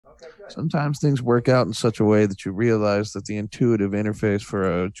Sometimes things work out in such a way that you realize that the intuitive interface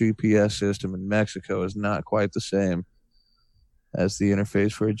for a GPS system in Mexico is not quite the same as the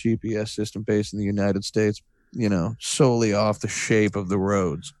interface for a GPS system based in the United States, solely off the shape of the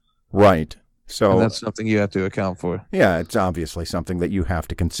roads. Right. So and that's something you have to account for. Yeah, it's obviously something that you have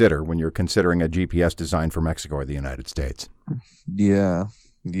to consider when you're considering a GPS design for Mexico or the United States. Yeah.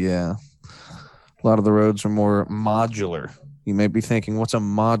 A lot of the roads are more modular. You may be thinking, what's a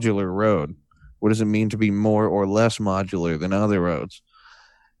modular road? What does it mean to be more or less modular than other roads?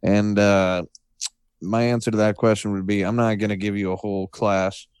 And my answer to that question would be, I'm not going to give you a whole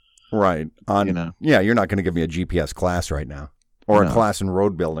class. Right. Yeah, you're not going to give me a GPS class right now. Or a class in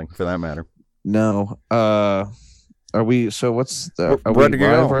road building, for that matter. No. Are we? So what's the? Are ready we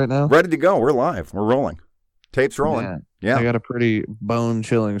to live go right now? Ready to go. We're live. We're rolling. Tape's rolling. Man, yeah. I got a pretty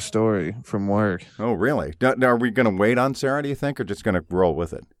bone-chilling story from work. Oh, really? Are we going to wait on Sarah, do you think, or just going to roll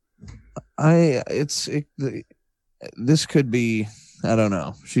with it? This could be. I don't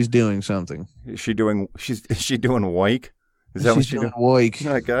know. She's doing something. Is she doing wake? Is that she's what she's doing? Wake.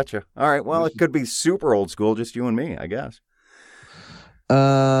 I gotcha. All right. Well, it could be super old school, just you and me, I guess.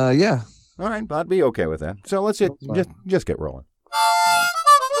 Yeah. All right, I'd be okay with that. So let's just get rolling.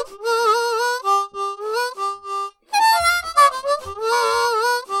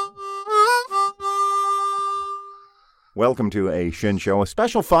 Welcome to a Shinn Show, a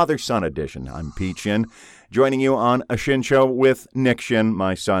special father-son edition. I'm Pete Shinn, joining you on a Shinn Show with Nick Shinn,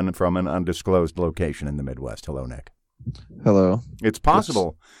 my son from an undisclosed location in the Midwest. Hello, Nick. Hello. It's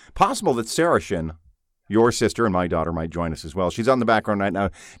possible that Sarah Shinn, your sister and my daughter, might join us as well. She's on the background right now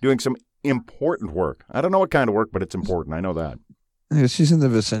doing some important work. I don't know what kind of work, but it's important. I know that. Yeah, she's in the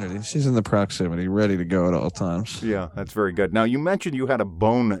vicinity. She's in the proximity, ready to go at all times. Yeah, that's very good. Now, you mentioned you had a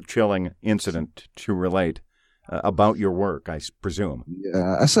bone-chilling incident to relate about your work, I presume.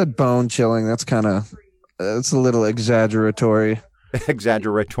 Yeah, I said bone-chilling. That's kind of, it's a little exaggeratory.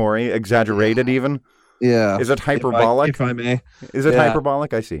 Exaggerated even? Yeah. Is it hyperbolic? If I may. Is it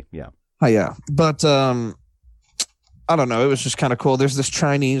hyperbolic? I see, yeah. Yeah, but I don't know. It was just kind of cool. There's this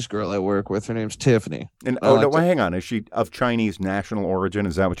Chinese girl I work with. Her name's Tiffany. And hang on. Is she of Chinese national origin?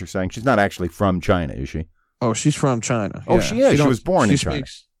 Is that what you're saying? She's not actually from China, is she? Oh, she's from China. Oh, yeah. She is. She was born in China.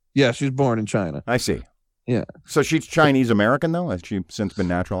 Yeah, she was born in China. I see. Yeah. So she's Chinese American, though? Has she since been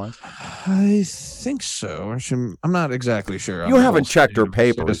naturalized? I think so. I'm not exactly sure. You haven't checked her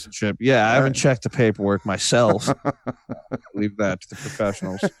papers. Yeah, I haven't checked the paperwork myself. Leave that to the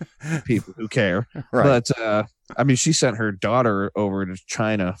professionals, people who care. Right. But, I mean, she sent her daughter over to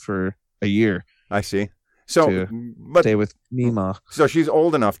China for a year. I see. So, stay with Mima. So she's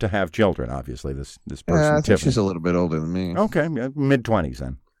old enough to have children, obviously, this person, I think she's a little bit older than me. Okay, mid-20s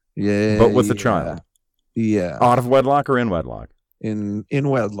then. Yeah. But with a child. Yeah. Out of wedlock or in wedlock? In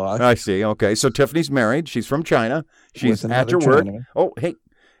wedlock. I see. Okay. So Tiffany's married. She's from China. She's at your work. Oh, hey,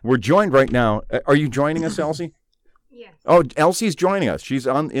 we're joined right now. Are you joining us, Elsie? Yes. Oh, Elsie's joining us. She's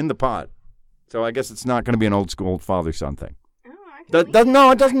in the pod. So I guess it's not going to be an old school father-son thing.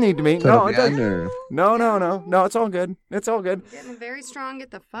 No, it doesn't need to be. No, it doesn't. No, it's all good. It's all good. Getting very strong.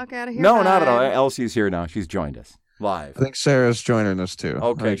 Get the fuck out of here. No, not at all. Elsie's here now. She's joined us. Live. I think Sarah's joining us too.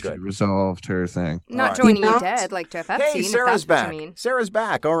 Okay, good. She resolved her thing. Not joining you dead like Jeff Epstein. Hey, Sarah's back. Sarah's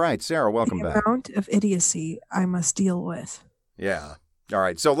back. All right, Sarah, welcome back. The amount of idiocy I must deal with. Yeah. All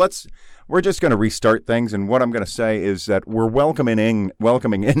right. So we're just going to restart things, and what I'm going to say is that we're welcoming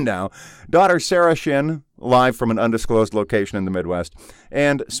in now daughter Sarah Shinn, live from an undisclosed location in the Midwest,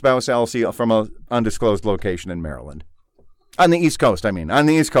 and spouse Elsie from an undisclosed location in Maryland. On the East Coast, on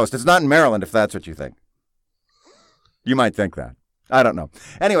the East Coast. It's not in Maryland, if that's what you think. You might think that. I don't know.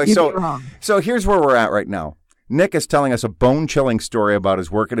 Anyway, so here's where we're at right now. Nick is telling us a bone-chilling story about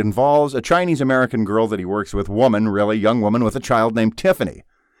his work. It involves a Chinese-American girl that he works with, young woman with a child named Tiffany,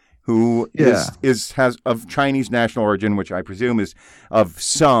 who has of Chinese national origin, which I presume is of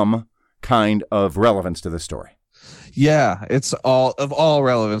some kind of relevance to the story. Yeah, it's all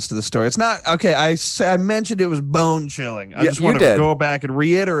relevance to the story. It's not okay. I mentioned it was bone chilling. I just want to go back and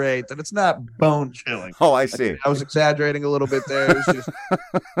reiterate that it's not bone chilling. Oh, I see. I was exaggerating a little bit there. It was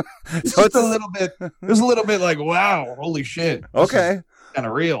just a little bit. It was a little bit like, wow, holy shit. Okay, kind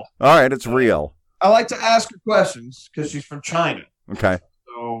of real. All right, it's real. I like to ask her questions because she's from China. Okay.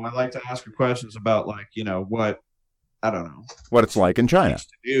 So I like to ask her questions about what I don't know what it's like in China to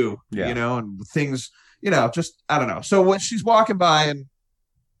do. And things. Just, I don't know. So when she's walking by and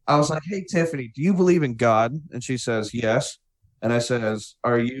I was like, hey, Tiffany, do you believe in God? And she says, yes. And I says,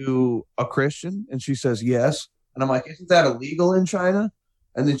 are you a Christian? And she says, yes. And I'm like, isn't that illegal in China?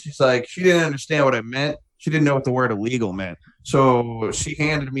 And then she's like, she didn't understand what I meant. She didn't know what the word illegal meant. So she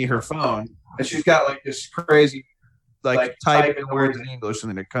handed me her phone, and she's got like this crazy, like typing the words in English, and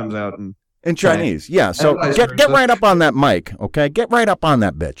then it comes out in Chinese. Yeah. So get right up on that mic, okay? Get right up on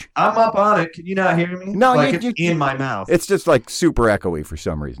that bitch. I'm up on it. Can you not hear me? No, like it's in my mouth. It's just like super echoey for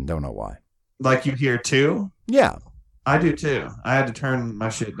some reason. Don't know why. Like you hear too? Yeah. I do too. I had to turn my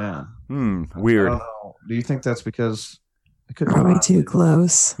shit down. Weird. I don't know. Do you think that's because I couldn't? Probably too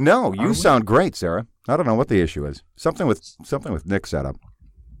close. No, you sound great, Sarah. I don't know what the issue is. Something with Nick's setup.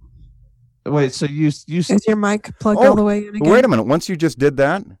 Wait, so you Is your mic plugged all the way in again? Wait a minute. Once you just did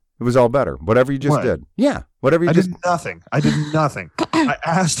that, it was all better. Whatever you just did. Yeah. Whatever you just did nothing. I did nothing. I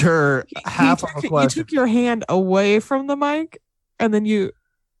asked her half of a question. You took your hand away from the mic, and then you.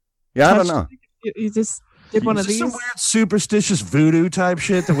 Yeah, I don't know. You just did one of these. Some weird superstitious voodoo type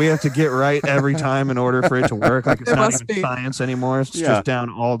shit that we have to get right every time in order for it to work. Like it's not even science anymore. It's just down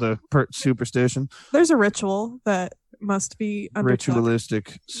all the superstition. There's a ritual that must be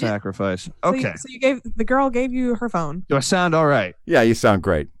ritualistic sacrifice. Okay. So the girl gave you her phone. Do I sound all right? Yeah, you sound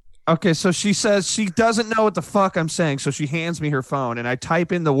great. Okay, so she says she doesn't know what the fuck I'm saying, so she hands me her phone, and I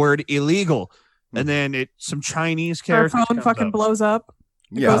type in the word illegal, and then some Chinese character. Her phone fucking blows up.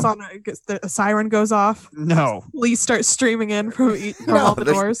 It goes on. A siren goes off. No. Police start streaming in from all the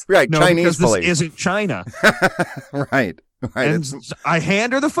doors. Right, no, Chinese police. This isn't China. Right. And I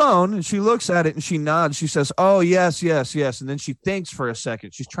hand her the phone, and she looks at it, and she nods. She says, "Oh, yes, yes, yes." And then she thinks for a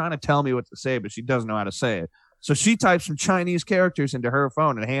second. She's trying to tell me what to say, but she doesn't know how to say it. So she types some Chinese characters into her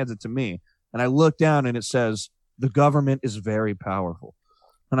phone and hands it to me. And I look down, and it says, "The government is very powerful."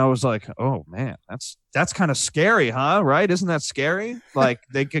 And I was like, "Oh man, that's kind of scary, huh? Right? Isn't that scary? Like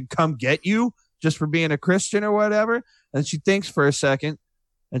they could come get you just for being a Christian or whatever." And she thinks for a second,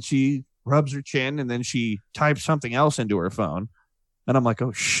 and she rubs her chin, and then she types something else into her phone. And I'm like,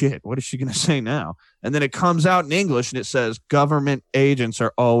 "Oh shit, what is she gonna say now?" And then it comes out in English, and it says, "Government agents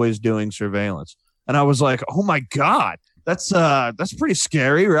are always doing surveillance." And I was like, "Oh my god, that's pretty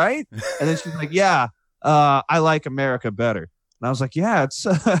scary, right?" And then she's like, "Yeah, I like America better." And I was like, "Yeah, it's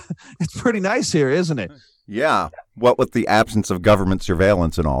pretty nice here, isn't it?" Yeah. What with the absence of government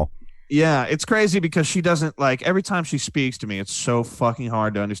surveillance and all. Yeah, it's crazy because she doesn't like every time she speaks to me, it's so fucking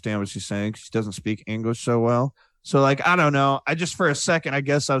hard to understand what she's saying. She doesn't speak English so well. So like, I don't know. I just for a second, I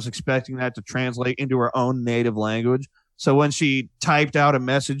guess I was expecting that to translate into her own native language. So when she typed out a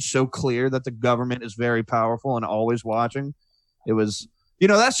message so clear that the government is very powerful and always watching, it was,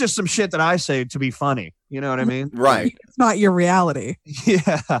 that's just some shit that I say to be funny. You know what I mean? Right. It's not your reality.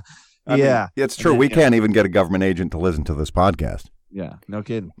 Yeah. I mean, it's true. We can't even get a government agent to listen to this podcast. Yeah. No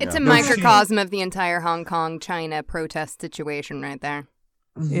kidding. It's a microcosm of the entire Hong Kong, China protest situation right there.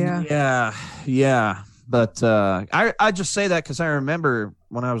 Yeah. Yeah. Yeah. But I just say that because I remember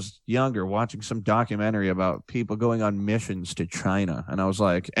when I was younger watching some documentary about people going on missions to China. And I was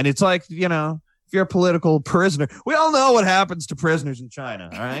like, and it's like, if you're a political prisoner, we all know what happens to prisoners in China,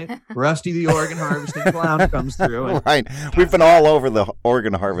 all right? Rusty the organ harvesting clown comes through. And, right. We've been all over the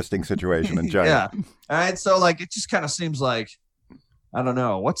organ harvesting situation in China. Yeah. All right. So, like, it just kind of seems like, I don't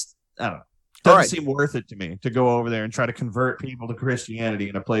know. Doesn't seem worth it to me to go over there and try to convert people to Christianity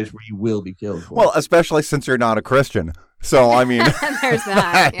in a place where you will be killed for. Well, especially since you're not a Christian. So, I mean, there's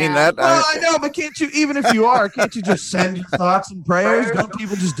that. Well, I know, but can't you, even if you are, can't you just send your thoughts and prayers? Don't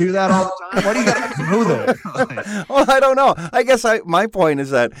people just do that all the time? Why do you got to go there? Well, I don't know. I guess my point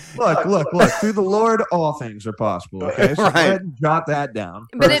is that look. Through the Lord, all things are possible. Okay, so go ahead and jot that down.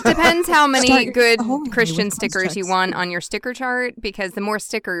 But it depends how many good Christian stickers you want on your sticker chart, because the more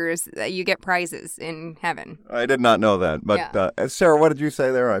stickers, you get prizes in heaven. I did not know that. But Sarah, what did you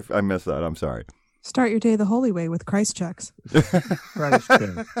say there? I missed that. I'm sorry. Start your day the holy way with Christ checks. Christ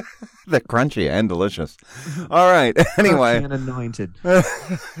checks. They're crunchy and delicious. All right. Anyway. And anointed.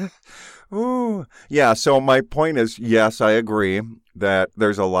 Ooh. Yeah. So my point is, yes, I agree that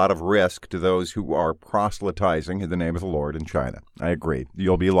there's a lot of risk to those who are proselytizing in the name of the Lord in China. I agree.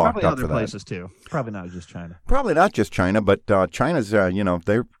 You'll be locked up for that. Probably other places too. Probably not just China. Probably not just China, but China's,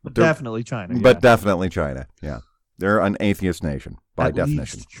 they're definitely China. But definitely China. Yeah. They're an atheist nation by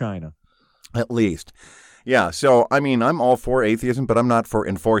definition. Least China. At least. Yeah, so, I mean, I'm all for atheism, but I'm not for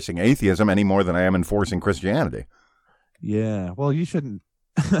enforcing atheism any more than I am enforcing Christianity. Yeah, well, you shouldn't.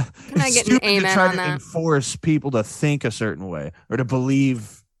 Can I get an amen to try on to that? enforce people to think a certain way or to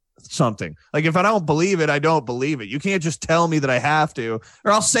believe something. Like, if I don't believe it, I don't believe it. You can't just tell me that I have to,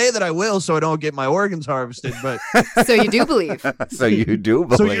 or I'll say that I will so I don't get my organs harvested, but... So you do believe. So you do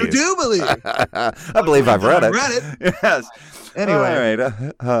believe. So you do believe. I believe I've read it. I read it. Yes. Anyway. All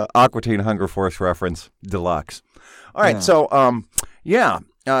right. Aqua Teen Hunger Force reference deluxe. All right. Yeah. So,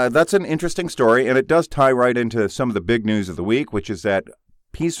 That's an interesting story, and it does tie right into some of the big news of the week, which is that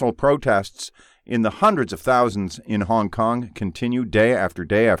peaceful protests in the hundreds of thousands in Hong Kong continue day after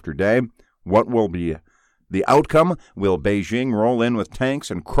day after day. What will be the outcome? Will Beijing roll in with tanks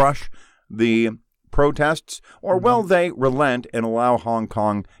and crush the protests, or will they relent and allow Hong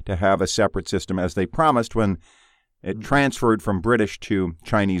Kong to have a separate system as they promised when it transferred from British to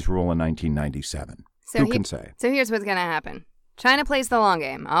Chinese rule in 1997? Who can say? So here's what's going to happen. China plays the long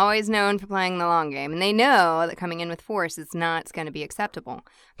game, always known for playing the long game, and they know that coming in with force is not going to be acceptable.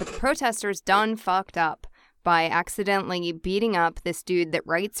 But the protesters done fucked up by accidentally beating up this dude that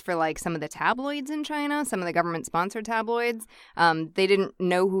writes for like some of the tabloids in China, some of the government-sponsored tabloids. They didn't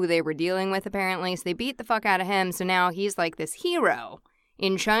know who they were dealing with, apparently, so they beat the fuck out of him. So now he's like this hero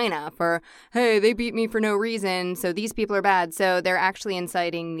in China for, hey, they beat me for no reason, so these people are bad. So they're actually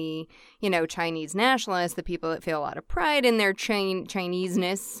inciting the, Chinese nationalists, the people that feel a lot of pride in their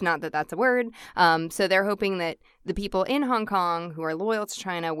Chineseness, not that that's a word. So they're hoping that the people in Hong Kong who are loyal to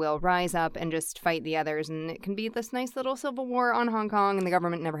China will rise up and just fight the others, and it can be this nice little civil war on Hong Kong, and the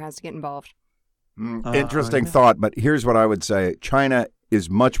government never has to get involved. Interesting thought, but here's what I would say. China is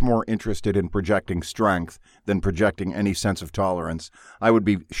much more interested in projecting strength than projecting any sense of tolerance. I would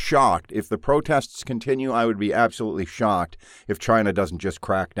be shocked if the protests continue. I would be absolutely shocked if China doesn't just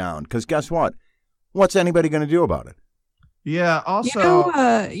crack down. Because guess what? What's anybody going to do about it? Yeah,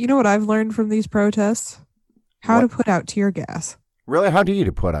 also... You know what I've learned from these protests? How to put out tear gas. Really? How do you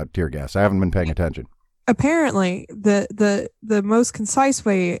put out tear gas? I haven't been paying attention. Apparently, the most concise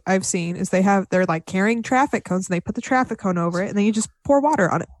way I've seen is they're like carrying traffic cones, and they put the traffic cone over it, and then you just pour water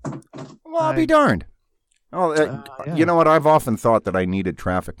on it. Well, I'll be darned. Oh, you know what? I've often thought that I needed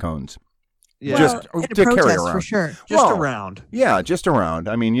traffic cones. Yeah. Just to carry around. For sure. Just around. Yeah, just around.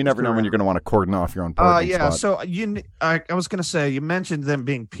 I mean, you never know when you're going to want to cordon off your own parking spot. So I was going to say, you mentioned them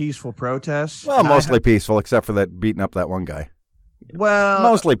being peaceful protests. Well, mostly peaceful, except for that beating up that one guy. Well,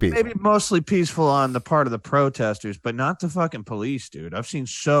 mostly peaceful. Maybe mostly peaceful on the part of the protesters, but not the fucking police, dude. I've seen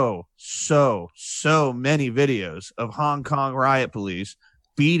so many videos of Hong Kong riot police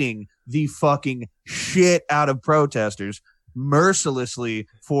beating the fucking shit out of protesters mercilessly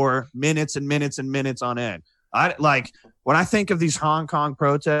for minutes and minutes and minutes on end. When I think of these Hong Kong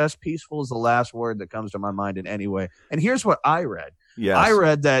protests, peaceful is the last word that comes to my mind in any way. And here's what I read. Yes. I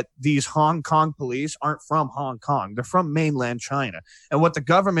read that these Hong Kong police aren't from Hong Kong. They're from mainland China. And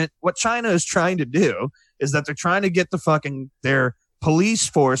what China is trying to do is that they're trying to get their police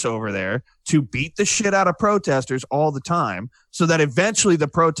force over there to beat the shit out of protesters all the time so that eventually the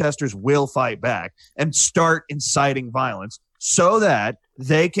protesters will fight back and start inciting violence so that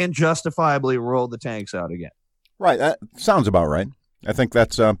they can justifiably roll the tanks out again. Right. That sounds about right. I think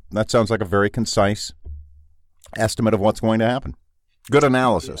that sounds like a very concise estimate of what's going to happen. Good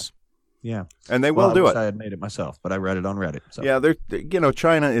analysis. Yeah. And they will do it. I had made it myself, but I read it on Reddit. So. Yeah,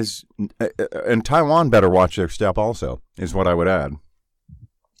 China is, and Taiwan better watch their step also, is what I would add.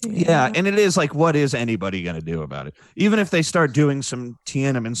 Yeah, and it is like, what is anybody going to do about it? Even if they start doing some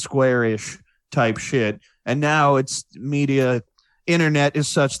Tiananmen Square-ish type shit, and now it's internet is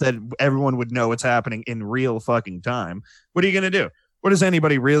such that everyone would know what's happening in real fucking time. What are you going to do? What is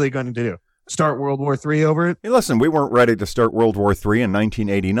anybody really going to do? Start World War III over it? Hey, listen, we weren't ready to start World War III in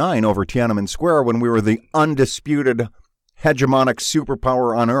 1989 over Tiananmen Square when we were the undisputed hegemonic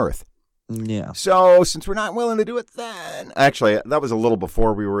superpower on Earth. Yeah. So since we're not willing to do it then... Actually, that was a little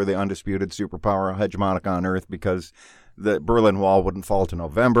before we were the undisputed superpower hegemonic on Earth because the Berlin Wall wouldn't fall to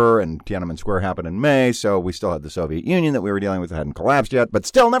November and Tiananmen Square happened in May, so we still had the Soviet Union that we were dealing with that hadn't collapsed yet. But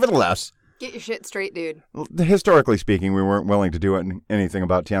still, nevertheless... Get your shit straight, dude. Historically speaking, we weren't willing to do anything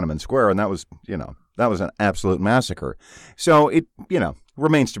about Tiananmen Square, and that was an absolute massacre. So it,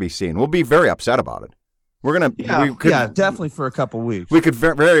 remains to be seen. We'll be very upset about it. We're gonna, definitely for a couple weeks. We could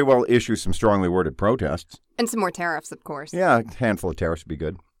very well issue some strongly worded protests and some more tariffs, of course. Yeah, a handful of tariffs would be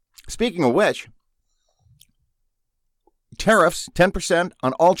good. Speaking of which, tariffs 10%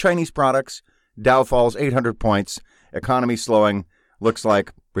 on all Chinese products. Dow falls 800 points. Economy slowing. Looks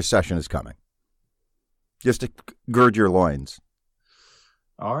like recession is coming. Just to gird your loins.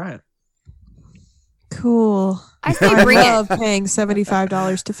 All right. Cool. I say bring it. I love paying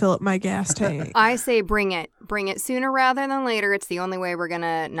 $75 to fill up my gas tank. I say bring it. Bring it sooner rather than later. It's the only way we're going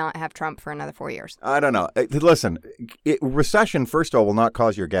to not have Trump for another 4 years. I don't know. Listen, recession, first of all, will not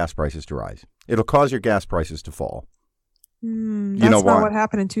cause your gas prices to rise. It'll cause your gas prices to fall. That's not what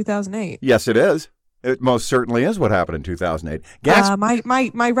happened in 2008. Yes, it is. It most certainly is what happened in 2008.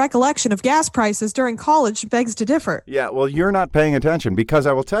 My recollection of gas prices during college begs to differ. Yeah, well, you're not paying attention because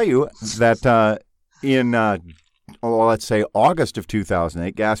I will tell you that in let's say August of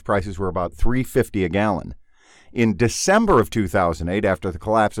 2008, gas prices were about $3.50 a gallon. In December of 2008, after the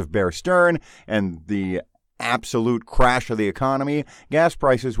collapse of Bear Stearns and the absolute crash of the economy, gas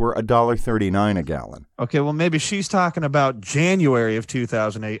prices were $1.39 a gallon. Okay, well, maybe she's talking about January of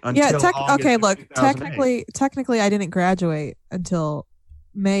 2008 until Yeah, August okay, of look, 2008. technically I didn't graduate until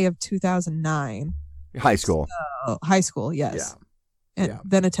May of 2009. High school. High school, yes. Yeah. And Yeah.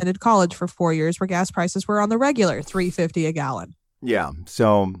 then attended college for 4 years where gas prices were on the regular $3.50 a gallon. Yeah.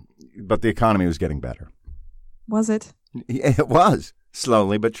 So, but the economy was getting better. Was it? It was,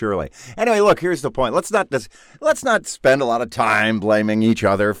 slowly but surely. Anyway, look, here's the point. Let's not spend a lot of time blaming each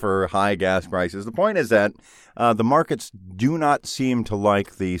other for high gas prices. The point is that the markets do not seem to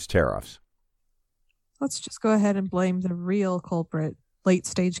like these tariffs. Let's just go ahead and blame the real culprit, late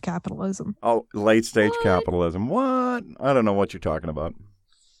stage capitalism. Oh, late stage capitalism. What? I don't know what you're talking about.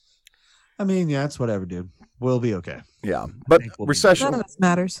 I mean, yeah, it's whatever, dude. We'll be okay. Yeah, but think we'll be- recession. None of this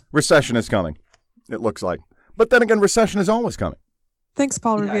matters. Recession is coming. It looks like. But then again, recession is always coming. Thanks,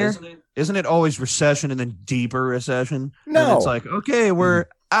 Paul Yeah, Revere. isn't it always recession and then deeper recession? No. And it's like, okay, we're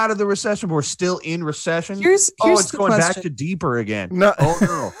out of the recession, but we're still in recession. Here's it's the going back question. to deeper again. No.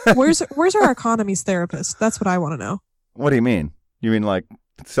 Oh, no. Where's our economy's therapist? That's what I want to know. What do you mean? You mean like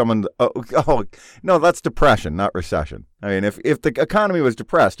someone? Oh, no, that's depression, not recession. I mean, if the economy was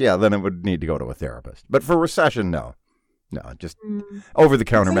depressed, yeah, then it would need to go to a therapist. But for recession, no, just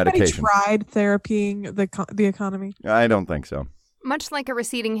over-the-counter Has anybody medication. tried therapying the economy? I don't think so. Much like a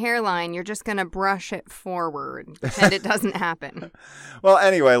receding hairline, you're just going to brush it forward, pretend it doesn't happen. Well,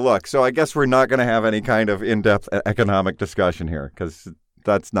 anyway, look. So I guess we're not going to have any kind of in-depth economic discussion here because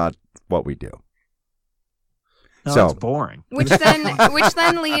that's not what we do. No, So- it's boring. Which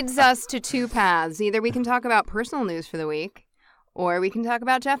then leads us to two paths. Either we can talk about personal news for the week, or we can talk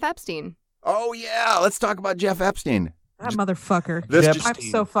about Jeff Epstein. Oh yeah, let's talk about Jeff Epstein. That motherfucker. This Jeff just I'm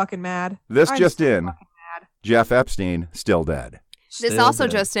so fucking mad. this I'm just so in. fucking mad. Jeff Epstein still dead. This Still also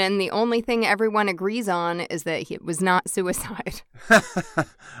dead. just in, the only thing everyone agrees on is that it was not suicide.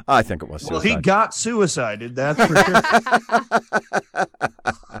 I think it was Well, suicide. he got suicided. That's for sure.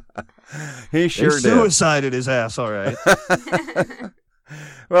 He They sure did. suicided his ass, all right.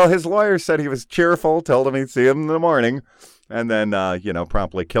 Well, his lawyer said he was cheerful, told him he'd see him in the morning, and then,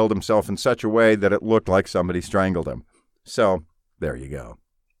 promptly killed himself in such a way that it looked like somebody strangled him. So, there you go.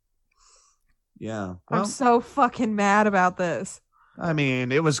 Yeah. I'm Well, so fucking mad about this. I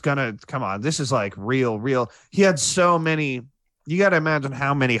mean, it was gonna come on. This is like real. He had so many. You got to imagine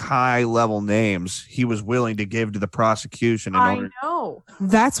how many high-level names he was willing to give to the prosecution in order. know.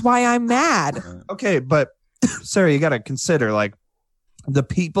 That's why I'm mad. Okay, but Sarah, you got to consider like the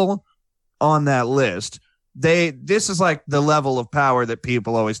people on that list. This is like the level of power that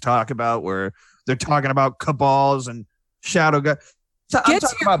people always talk about, where they're talking about cabals and shadow guys. So I'm Get to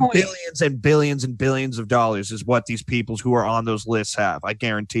talking your about point. billions and billions and billions of dollars is what these people who are on those lists have. I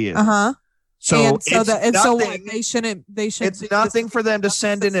guarantee it. Uh-huh. So So what, nothing- they shouldn't it's nothing for them to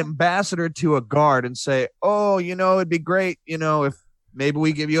send an ambassador to a guard and say, oh, it'd be great, if maybe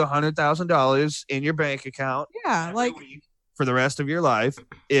we give you $100,000 in your bank account Yeah, every like week for the rest of your life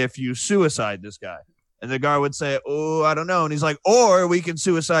if you suicide this guy. And the guard would say, oh, I don't know. And he's like, or we can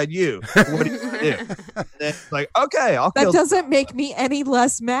suicide you. What do you want to do? And then it's like, okay, I'll that kill. doesn't make me any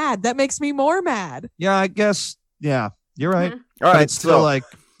less mad. That makes me more mad. Yeah, I guess. Yeah, you're right. All But right, it's still so like,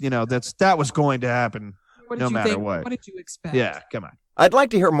 that was going to happen. What No did you matter think? what. What did you expect? Yeah, come on. I'd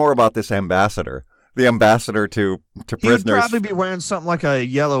like to hear more about this ambassador. The ambassador to He would prisoners. probably be wearing something like a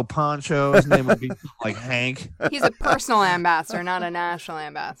yellow poncho. His name would be like Hank. He's a personal ambassador, not a national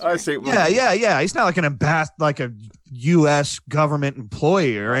ambassador. I see. Yeah. He's not like an like a U.S. government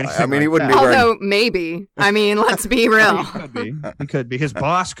employee or anything. I mean, he like wouldn't that. be wearing- Although, maybe. I mean, let's be real. He could be. He could be. His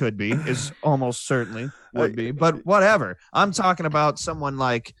boss could be. Is almost certainly would be. But whatever. I'm talking about someone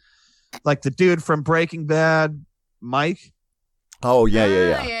like the dude from Breaking Bad, Mike. Oh, yeah.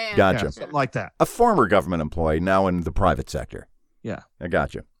 yeah. Gotcha. Yeah, something like that. A former government employee, now in the private sector. Yeah. I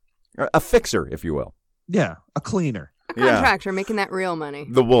gotcha. A fixer, if you will. Yeah, a cleaner. A contractor making that real money.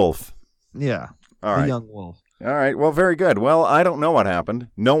 The wolf. Yeah, All the right. young wolf. All right. Well, very good. Well, I don't know what happened.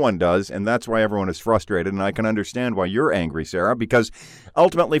 No one does, and that's why everyone is frustrated, and I can understand why you're angry, Sarah, because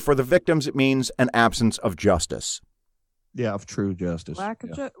ultimately for the victims it means an absence of justice. Yeah, of true justice. Lack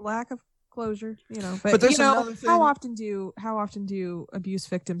of Yeah. lack of closure. But there's you know, another thing- how often do abuse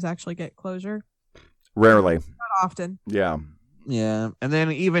victims actually get closure? Rarely. Not often. Yeah. Yeah, and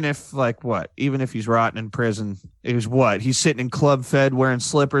then even if he's rotting in prison, he's sitting in Club Fed wearing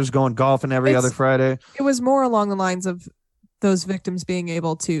slippers, going golfing every It's- other Friday. It was more along the lines of those victims being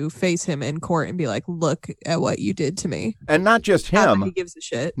able to face him in court and be like, look at what you did to me. And not just Not that him. he gives a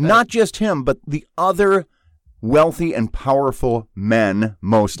shit. Not just him, but the other wealthy and powerful men,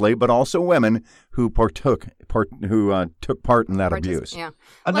 mostly, but also women who took part in that abuse. Yeah.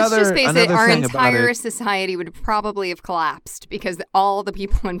 Let's just face it, our entire society would probably have collapsed because all the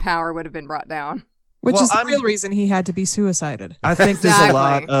people in power would have been brought down. Which is the real reason he had to be suicided. I think there's a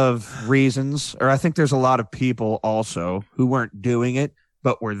lot of reasons, or I think there's a lot of people also who weren't doing it,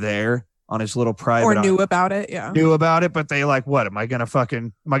 but were there on his little private. Or knew about it, yeah. Knew about it, but they like, what, am I going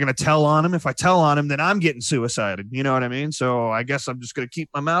to tell on him? If I tell on him, then I'm getting suicided. You know what I mean? So I guess I'm just going to keep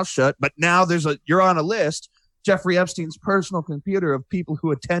my mouth shut. But now you're on a list, Jeffrey Epstein's personal computer of people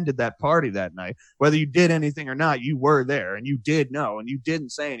who attended that party that night. Whether you did anything or not, you were there and you did know and you didn't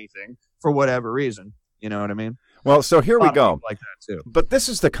say anything for whatever reason. You know what I mean? Well, so here we go. Like that too. But this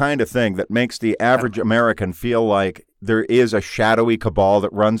is the kind of thing that makes the average American feel like there is a shadowy cabal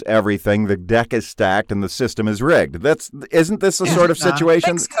that runs everything. The deck is stacked and the system is rigged. Isn't this the sort of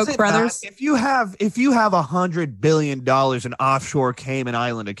situation? Koch brothers. If you have $100 billion in offshore Cayman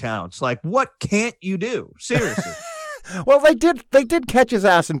Island accounts, like what can't you do? Seriously. Well, they did catch his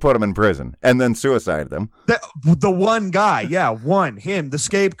ass and put him in prison and then suicided him. The one guy, him, the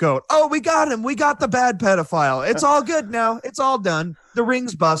scapegoat. Oh, we got him. We got the bad pedophile. It's all good now. It's all done. The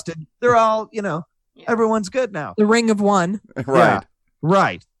ring's busted. They're all, everyone's good now. The ring of one. Right. Yeah,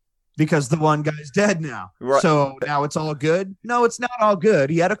 right. Because the one guy's dead now. Right. So now it's all good? No, it's not all good.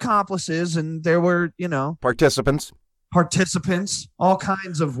 He had accomplices and there were, participants, all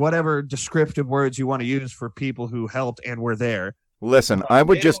kinds of whatever descriptive words you want to use for people who helped and were there. Listen, I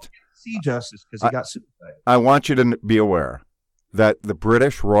would just see justice because he got suicided. I want you to be aware that the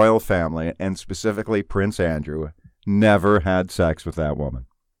British royal family, and specifically Prince Andrew, never had sex with that woman.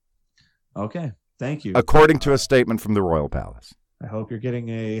 Okay, thank you. According to a statement from the royal palace. I hope you're getting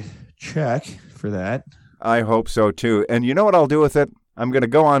a check for that. I hope so, too. And you know what I'll do with it? I'm going to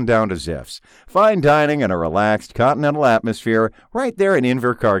go on down to Ziff's. Fine dining in a relaxed continental atmosphere right there in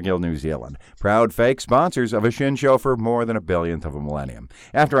Invercargill, New Zealand. Proud fake sponsors of a Shinn show for more than a billionth of a millennium.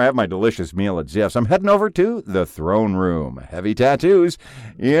 After I have my delicious meal at Ziff's, I'm heading over to the throne room. Heavy tattoos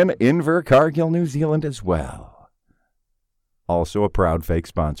in Invercargill, New Zealand as well. Also a proud fake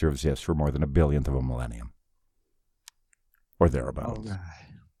sponsor of Ziff's for more than a billionth of a millennium. Or thereabouts.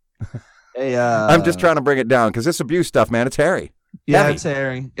 Oh, hey, I'm just trying to bring it down because this abuse stuff, man, it's hairy. Yeah, Heavy. it's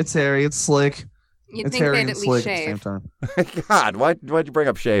hairy. It's hairy. It's slick. You'd It's think hairy they'd and at slick least at the same shave. time. God, why'd you bring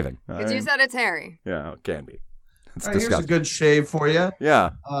up shaving? Because you said it's hairy. Yeah, it can be. It's All right, here's a disgusting. good shave for you. Yeah.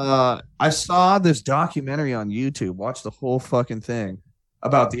 I saw this documentary on YouTube. Watch the whole fucking thing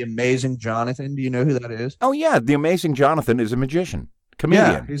about the amazing Jonathan. Do you know who that is? Oh, yeah. The amazing Jonathan is a magician.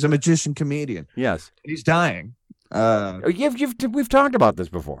 Comedian. Yeah, he's a magician comedian. Yes. He's dying. We've talked about this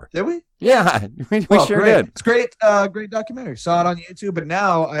before. Did we? Yeah, we sure great. did. It's great. Great documentary. Saw it on YouTube, but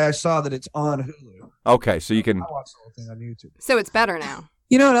now I saw that it's on Hulu. Okay, so you can. I watched the whole thing on YouTube. So it's better now.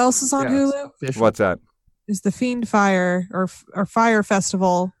 You know what else is on Yeah, it's Hulu? official. What's that? Is the Fiend Fire or Fire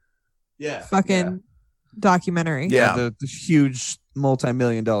Festival Yeah. fucking documentary. Yeah. The huge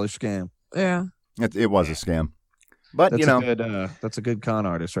multi-million-dollar scam. Yeah. It was a scam, but That's that's a good con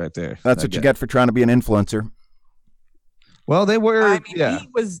artist right there. that's what you get for trying to be an influencer. Well, they were. I mean,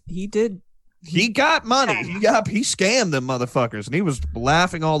 He got money. He scammed them motherfuckers, and he was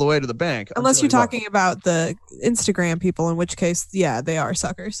laughing all the way to the bank. unless you're talking about the Instagram people, in which case, yeah, they are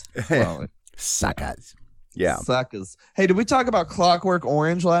suckers. Well, Suckers. Yeah. suckers. Hey, did we talk about Clockwork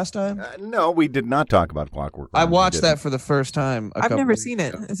Orange last time? No, we did not talk about Clockwork I Orange. watched We that didn't. for the first time. I've never seen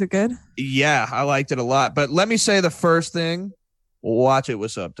it. Is it good? Yeah, I liked it a lot. But let me say the first thing: watch it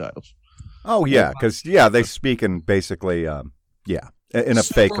with subtitles. Oh yeah, because they speak in basically in a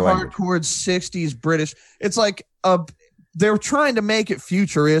fake language. Hardcore 60s British. It's like they're trying to make it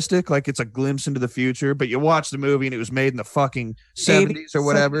futuristic, like it's a glimpse into the future. But you watch the movie and it was made in the fucking 70s or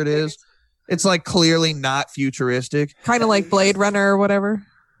whatever it is. It's like clearly not futuristic. Kind of like Blade Runner or whatever.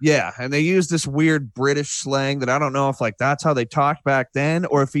 Yeah, and they use this weird British slang that I don't know if like that's how they talked back then,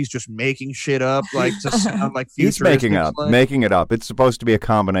 or if he's just making shit up like to sound like futuristic. He's making it up. It's supposed to be a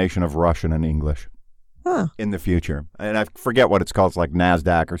combination of Russian and English in the future, and I forget what it's called. It's like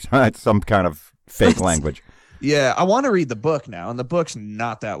NASDAQ or some kind of fake language. Yeah, I want to read the book now, and the book's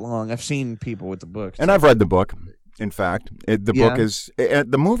not that long. I've seen people with the book, and I've read the book. In fact, book is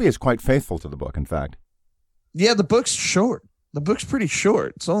the movie is quite faithful to the book. In fact, yeah, the book's short. The book's pretty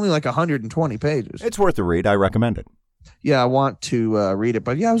short. It's only like 120 pages. It's worth a read. I recommend it. Yeah, I want to read it,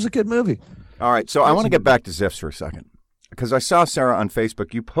 but yeah, it was a good movie. All right, so I want to get back to Ziff's for a second because I saw Sarah on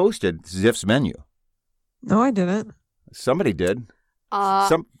Facebook. You posted Ziff's menu. No, I didn't. Somebody did.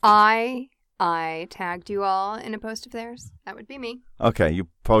 I tagged you all in a post of theirs. That would be me. Okay, you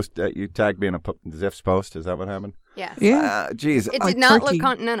tagged me in a Ziff's post. Is that what happened? Yes. Yeah. Geez. It did not look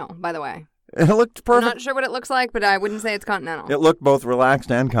continental, by the way. It looked I'm perfect. not sure what it looks like, but I wouldn't say it's continental. It looked both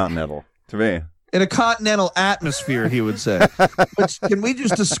relaxed and continental to me. In a continental atmosphere, he would say. Which, can we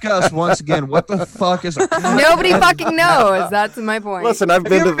just discuss once again what the fuck is a Nobody fucking knows. That's my point. Listen, I've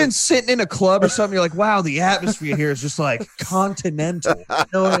Have you been ever been sitting in a club or something? You're like, wow, the atmosphere here is just like continental. You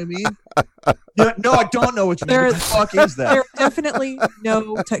know what I mean? No, I don't know what you mean. What the fuck is that? There are definitely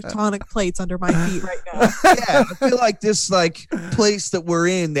no tectonic plates under my feet right now. Yeah, I feel like this place that we're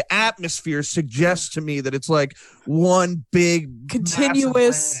in, the atmosphere suggests to me that it's like one big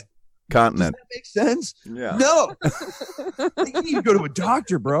Continuous continent. Does that make sense? Yeah. No. You need to go to a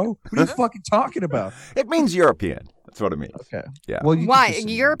doctor, bro. What are you fucking talking about? It means European. That's what it means. Okay. Yeah. Well, Why?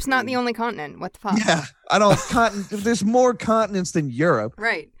 Europe's not the only continent. What the fuck? Yeah. I don't. There's more continents than Europe.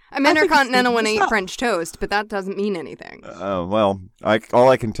 Right. I'm intercontinental and I ate French toast, but that doesn't mean anything. Well, all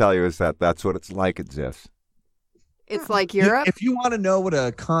I can tell you is that that's what it's like at Ziff's. It's like Europe? If you want to know what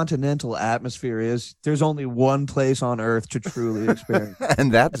a continental atmosphere is, there's only one place on Earth to truly experience.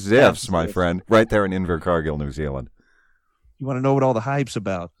 And that's Ziff's, my friend, right there in Invercargill, New Zealand. You want to know what all the hype's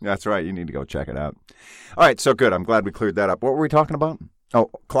about? That's right. You need to go check it out. All right, so good. I'm glad we cleared that up. What were we talking about?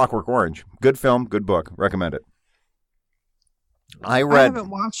 Oh, Clockwork Orange. Good film, good book. Recommend it. I haven't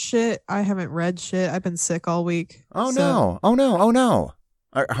watched shit. I haven't read shit. I've been sick all week. Oh, no. Oh, no. Oh, no.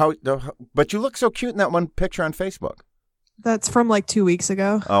 But you look so cute in that one picture on Facebook. That's from like 2 weeks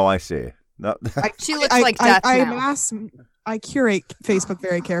ago. Oh, I see. No. She looks like death now. I curate Facebook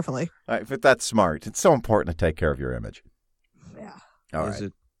very carefully. But that's smart. It's so important to take care of your image. Yeah. All Is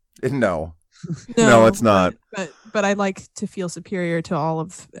right. it? No. No, it's not. But I like to feel superior to all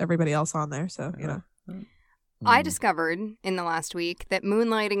of everybody else on there. So, you know. I discovered in the last week that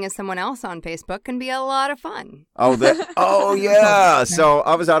moonlighting as someone else on Facebook can be a lot of fun. Oh, yeah. So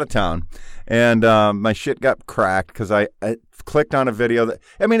I was out of town, and my shit got cracked because I clicked on a video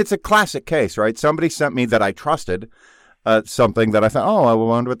it's a classic case, right? Somebody sent me that I trusted something that I thought, I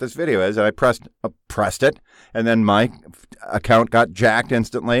wonder what this video is, and I pressed it, and then my account got jacked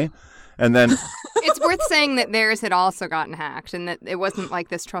instantly, and then... It's worth saying that theirs had also gotten hacked and that it wasn't like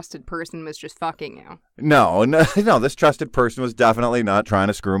this trusted person was just fucking you. No, this trusted person was definitely not trying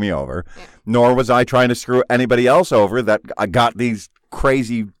to screw me over, nor was I trying to screw anybody else over that I got these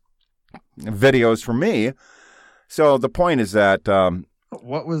crazy videos from me. So the point is that...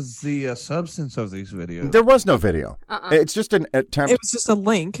 what was the substance of these videos? There was no video. It's just an attempt. It was just a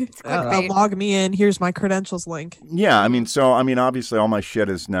link. Log me in. Here's my credentials link. Yeah, obviously all my shit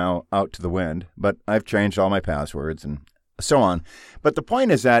is now out to the wind, but I've changed all my passwords and so on. But the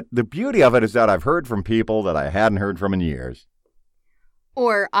point is that the beauty of it is that I've heard from people that I hadn't heard from in years.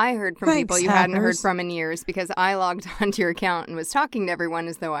 Or I heard from people you hadn't heard hackers. from in years because I logged onto your account and was talking to everyone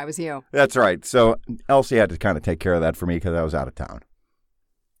as though I was you. That's right. So Elsie had to kind of take care of that for me because I was out of town.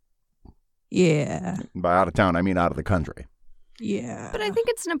 Yeah. And by out of town, I mean out of the country. Yeah. But I think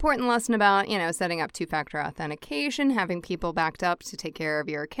it's an important lesson about, setting up two-factor authentication, having people backed up to take care of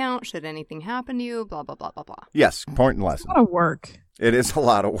your account should anything happen to you, blah, blah, blah, blah, blah. Yes, important lesson. It's a lot of work. It is a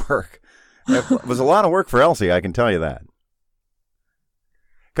lot of work. It was a lot of work for Elsie, I can tell you that.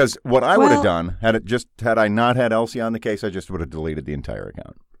 Because what I would have done, had I not had Elsie on the case, I just would have deleted the entire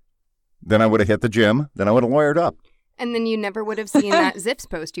account. Then I would have hit the gym. Then I would have lawyered up. And then you never would have seen that Zips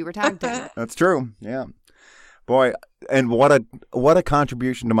post you were tagged in. That's true. Yeah. Boy, and what a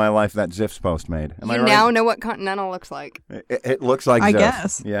contribution to my life that Ziff's post made. Am I right? Now know what Continental looks like. It looks like I Ziff.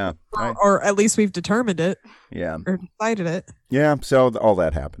 guess. Yeah. Or at least we've determined it. Yeah. Or decided it. Yeah, so all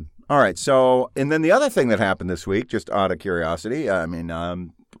that happened. All right, so, and then the other thing that happened this week, just out of curiosity, apparently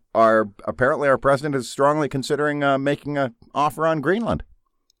our president is strongly considering making an offer on Greenland.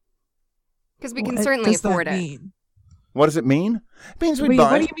 Because we can certainly afford it. What does it mean? It means we'd Wait,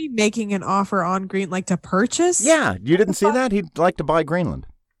 buy. what do you mean making an offer on Green, like to purchase? Yeah, you didn't see that? He'd like to buy Greenland.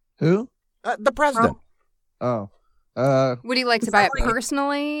 Who? The president. Oh. Would he like to buy it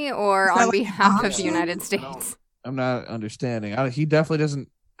personally or on behalf of the United States? I'm not understanding. He definitely doesn't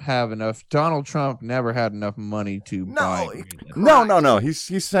have enough. Donald Trump never had enough money to buy Greenland. No.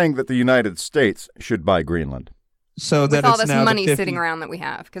 He's saying that the United States should buy Greenland. So that with all it's this now money sitting around that we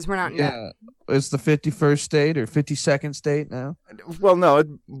have, because we're not in debt. It's the 51st state or 52nd state now. Well, no.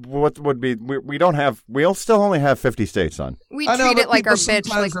 What would be? We'll still only have 50 states on. We treat it like our bitch,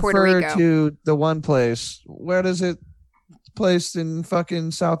 like Puerto Rico. To the one place. Where does it place in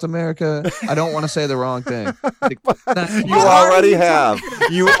fucking South America? I don't want to say the wrong thing. You already have.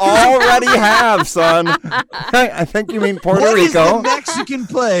 You already have, son. I think you mean Puerto What is Rico. the Mexican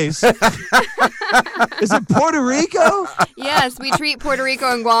place? Is it Puerto Rico? Yes, we treat Puerto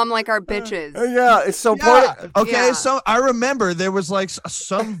Rico and Guam like our bitches. Yeah, it's so Yeah. Okay, Yeah. so I remember there was like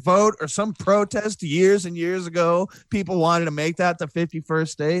some vote or some protest years and years ago. People wanted to make that the 51st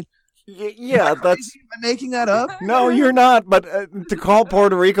state. Yeah, that's. Am I making that up? No, you're not. But to call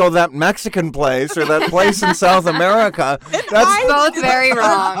Puerto Rico that Mexican place or that place in South America, that's Both very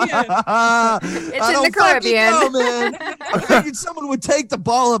wrong. It's in the Caribbean. Know, man. I figured someone would take the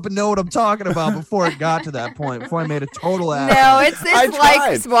ball up and know what I'm talking about before it got to that point. Before I made a total ass. No, it's I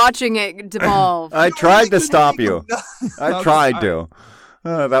like tried. watching it devolve. I tried to stop you. I Okay, tried sorry.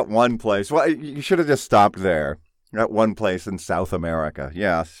 to. That one place. Well, you should have just stopped there. That one place in South America.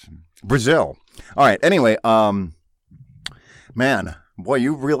 Yes. Brazil. All right. Anyway, man,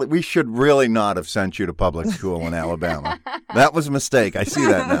 boy, we should really not have sent you to public school in Alabama. That was a mistake. I see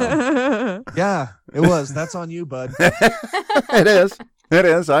that now. Yeah, it was. That's on you, bud. It is. It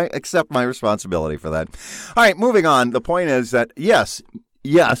is. I accept my responsibility for that. All right, moving on. The point is that, yes,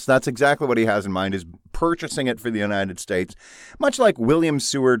 that's exactly what he has in mind, is purchasing it for the United States, much like William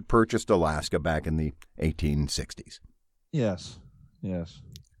Seward purchased Alaska back in the 1860s. Yes.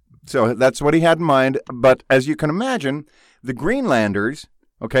 So that's what he had in mind. But as you can imagine, the Greenlanders,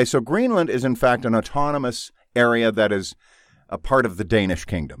 okay, so Greenland is in fact an autonomous area that is a part of the Danish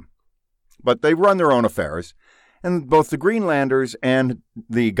kingdom. But they run their own affairs. And both the Greenlanders and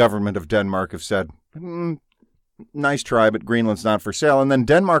the government of Denmark have said, nice try, but Greenland's not for sale. And then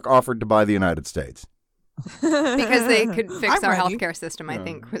Denmark offered to buy the United States. Because they could fix I'm our ready. healthcare system, I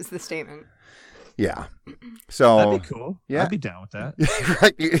think, was the statement. Yeah. So That'd be cool. Yeah. I'd be down with that.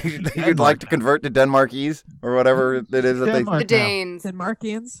 right, you'd like to convert to Denmarkese or whatever it is that Denmark. The Danes.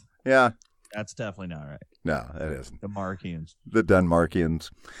 Denmarkians. they. Yeah. That's definitely not right. No, it isn't. The Markians. The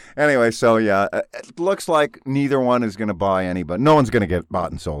Denmarkians. Anyway, so yeah, it looks like neither one is going to buy any, but no one's going to get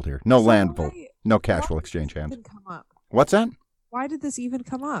bought and sold here. No So land why- vote. No why casual did exchange this hands. even come up? What's that? Why did this even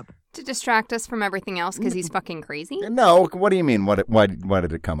come up? To distract us from everything else because he's fucking crazy? No, what do you mean? Why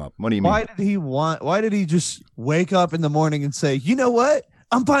did it come up? What do you mean? Why did he just wake up in the morning and say, you know what?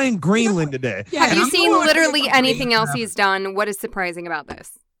 I'm buying Greenland today. Yeah, Have you I'm seen going literally to- anything else he's done? What is surprising about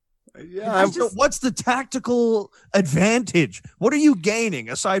this? Yeah, So what's the tactical advantage? What are you gaining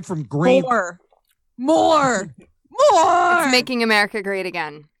aside from green? More. It's making America great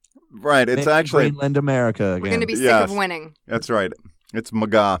again. right. It's actually Greenland America We're again. going to be sick Yes. of winning. that's right. It's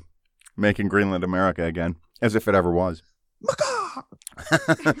McGaw making Greenland America again, as if it ever was.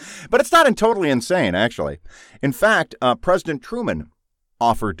 But it's not totally insane, actually. In fact, President Truman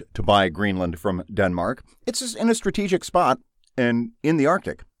offered to buy Greenland from Denmark. It's in a strategic spot in the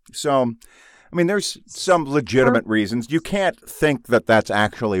Arctic. So, I mean, there's some legitimate reasons. You can't think that that's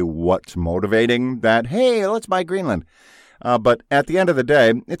actually what's motivating that, hey, let's buy Greenland. But at the end of the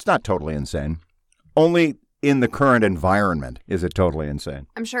day, it's not totally insane. Only in the current environment is it totally insane.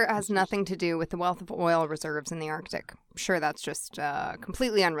 I'm sure it has nothing to do with the wealth of oil reserves in the Arctic. I'm sure that's just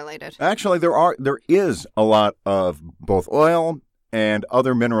completely unrelated. Actually, there is a lot of both oil and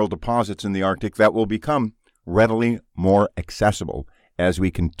other mineral deposits in the Arctic that will become readily more accessible as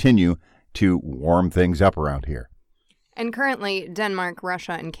we continue to warm things up around here. And currently, Denmark,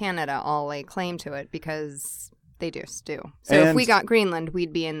 Russia, and Canada all lay claim to it because they just do. So if And- we got Greenland,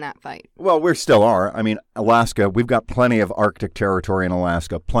 we'd be in that fight. Well, we still are. I mean, Alaska, we've got plenty of Arctic territory in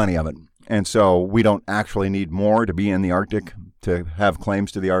Alaska, plenty of it. And so we don't actually need more to be in the Arctic to have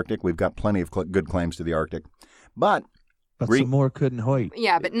claims to the Arctic. We've got plenty of good claims to the Arctic. But, some more couldn't hoit.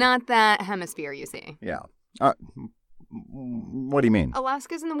 Yeah, but not that hemisphere, you see. yeah. What do you mean?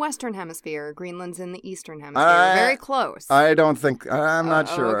 Alaska's in the western hemisphere. Greenland's in the eastern hemisphere. Very close. I don't think, I'm not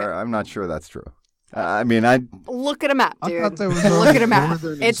Oh, sure. okay. I'm not sure that's true. I mean, I Look at a map, I dude. thought there was Look at a map.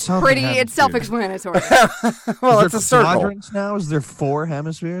 northern and It's southern pretty. It's hemisphere. self-explanatory. well, Is it's there a circle. quadrants now? Is there 4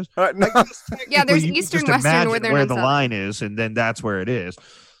 hemispheres? No. Yeah, there's You can eastern, just western, imagine northern, where and the southern. line is, and then that's where it is.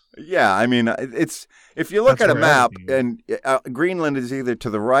 Yeah, I mean, it's if you look That's at a where map, everything and Greenland is either to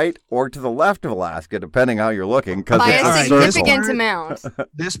the right or to the left of Alaska, depending how you're looking, because By it's a a significant circle. amount.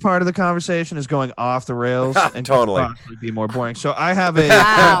 This part of the conversation is going off the rails and Totally. could possibly be more boring. So I have a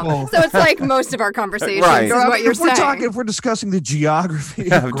Wow. couple- So it's like most of our conversations Right. is what you're if we're saying. if we're discussing the geography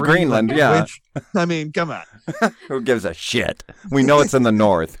Yeah, of Greenland, yeah. which, I mean, come on. Who gives a shit? We know it's in the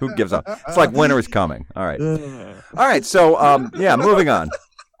north. Who gives a? It's like winter is coming. All right. All right. So, yeah, moving on.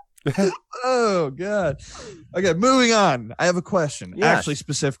 Oh God. Okay, moving on. I have a question, Yes. actually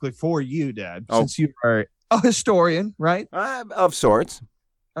specifically for you, Dad, Oh. since you are a historian, right? Of sorts.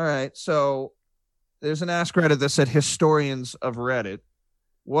 All right. So there's an Ask Reddit that said historians of Reddit.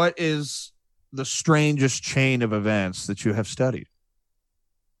 What is the strangest chain of events that you have studied?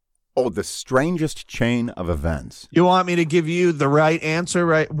 Oh, the strangest chain of events. You want me to give you the right answer,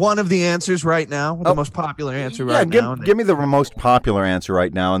 right? One of the answers right now, the most popular answer right now. Give me the most popular answer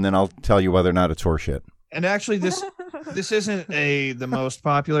right now, and then I'll tell you whether or not it's horseshit. And actually, this isn't the most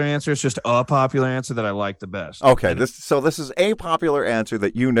popular answer. It's just a popular answer that I like the best. Okay, this is a popular answer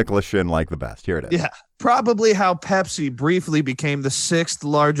that you, Nicholas Shinn, like the best. Here it is. Yeah, probably how Pepsi briefly became the 6th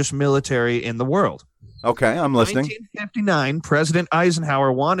largest military in the world. Okay, I'm listening. 1959, President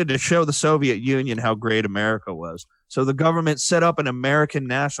Eisenhower wanted to show the Soviet Union how great America was. So the government set up an American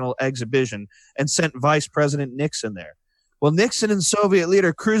national exhibition and sent Vice President Nixon there. Well, Nixon and Soviet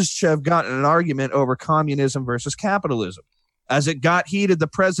leader Khrushchev got in an argument over communism versus capitalism. As it got heated, the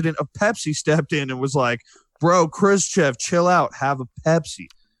president of Pepsi stepped in and was like, bro, Khrushchev, chill out, have a Pepsi.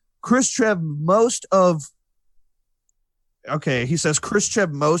 Khrushchev most of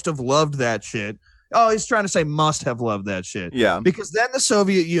loved that shit. Oh, he's trying to say must have loved that shit. Yeah. Because then the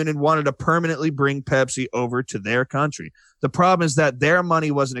Soviet Union wanted to permanently bring Pepsi over to their country. The problem is that their money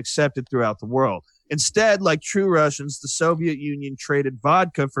wasn't accepted throughout the world. Instead, like true Russians, the Soviet Union traded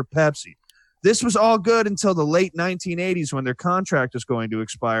vodka for Pepsi. This was all good until the late 1980s when their contract was going to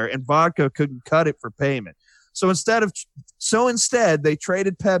expire and vodka couldn't cut it for payment. So instead, they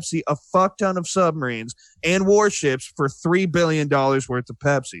traded Pepsi a fuck ton of submarines and warships for $3 billion worth of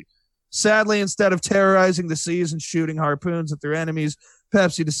Pepsi. Sadly, instead of terrorizing the seas and shooting harpoons at their enemies,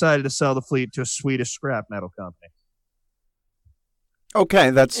 Pepsi decided to sell the fleet to a Swedish scrap metal company. Okay,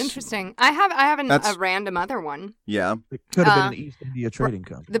 that's interesting. I have a random other one. Yeah. It could have been an East India trading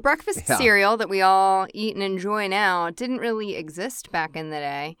company. The breakfast cereal that we all eat and enjoy now didn't really exist back in the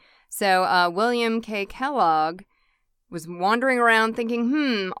day. So William K. Kellogg was wandering around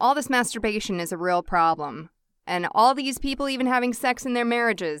thinking, all this masturbation is a real problem. And all these people even having sex in their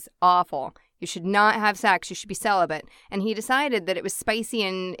marriages, awful. You should not have sex. You should be celibate. And he decided that it was spicy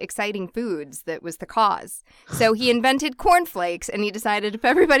and exciting foods that was the cause. So he invented cornflakes, and he decided if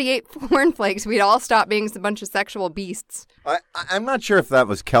everybody ate cornflakes, we'd all stop being a bunch of sexual beasts. I'm not sure if that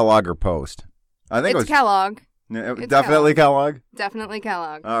was Kellogg or Post. I think it was Kellogg. Definitely Kellogg? Definitely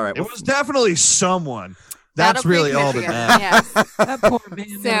Kellogg. All right. It was definitely someone. That's really all that matters. Yes. That poor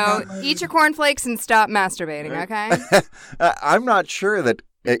man. So eat your cornflakes and stop masturbating, okay? I'm not sure that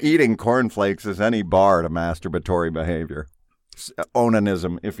eating cornflakes is any bar to masturbatory behavior.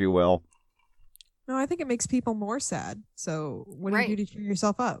 Onanism, if you will. No, I think it makes people more sad. So what do you do to cheer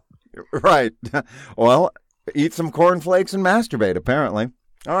yourself up? Right. Well, eat some cornflakes and masturbate, apparently.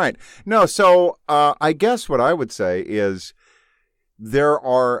 All right. No, so I guess what I would say is there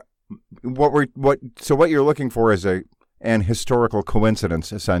are what you're looking for is an historical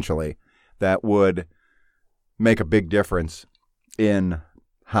coincidence, essentially, that would make a big difference in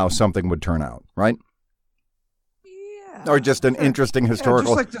how something would turn out, right? Yeah. Or just an interesting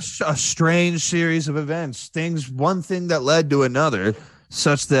historical... just like a strange series of events. One thing that led to another,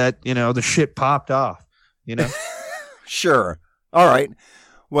 such that, the shit popped off, Sure. All right.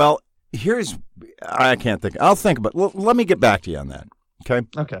 Well, I can't think. I'll think about it. Let me get back to you on that. Okay?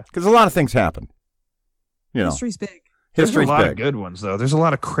 Okay. Because a lot of things happen. History's big. There's a lot of good ones, though. There's a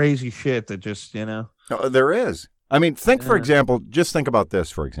lot of crazy shit that just, Oh, there is. I mean, for example, just think about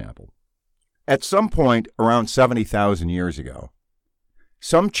this, for example. At some point around 70,000 years ago,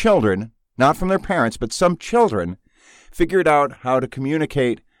 some children, not from their parents, but some children figured out how to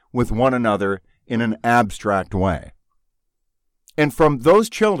communicate with one another in an abstract way. And from those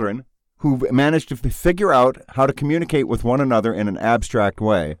children who managed to figure out how to communicate with one another in an abstract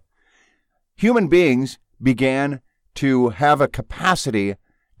way, human beings began to have a capacity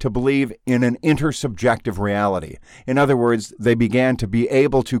to believe in an intersubjective reality. In other words, they began to be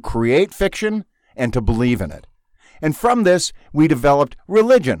able to create fiction and to believe in it. And from this, we developed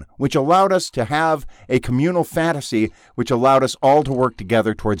religion, which allowed us to have a communal fantasy, which allowed us all to work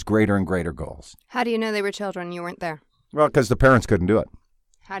together towards greater and greater goals. How do you know they were children? You weren't there. Well, because the parents couldn't do it.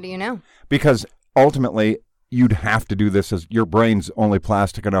 How do you know? Because ultimately, you'd have to do this as your brain's only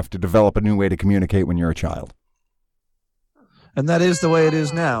plastic enough to develop a new way to communicate when you're a child. And that is the way it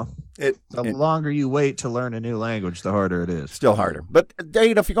is now. The longer you wait to learn a new language, the harder it is. Still harder. But,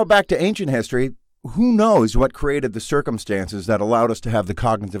 Dave, if you go back to ancient history, who knows what created the circumstances that allowed us to have the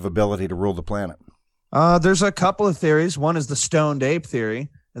cognitive ability to rule the planet? There's a couple of theories. One is the stoned ape theory.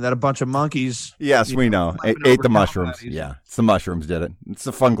 and that a bunch of monkeys. Yes, we know. flipping Ate over the cow mushrooms. bodies. Yeah, it's the mushrooms did it. It's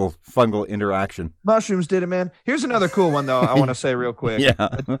the fungal interaction. Mushrooms did it, man. Here's another cool one, though, I want to say real quick.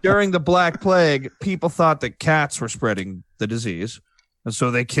 Yeah. During the Black Plague, people thought that cats were spreading the disease. And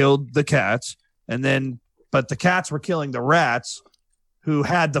so they killed the cats. But the cats were killing the rats who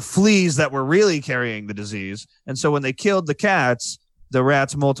had the fleas that were really carrying the disease. And so when they killed the cats, the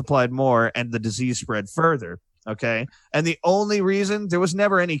rats multiplied more and the disease spread further. Okay. And the only reason there was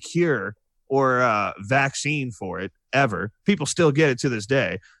never any cure or vaccine for it ever. People still get it to this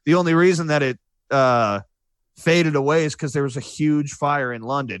day. The only reason that it faded away is because there was a huge fire in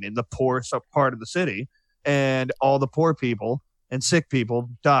London in the poor part of the city, and all the poor people and sick people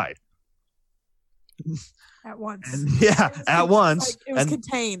died. At once. And, at once. It was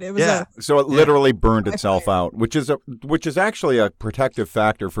contained. It was So it literally burned itself out, which is actually a protective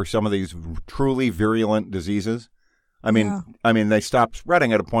factor for some of these truly virulent diseases. I mean, they stop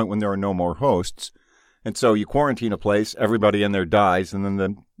spreading at a point when there are no more hosts, and so you quarantine a place, everybody in there dies, and then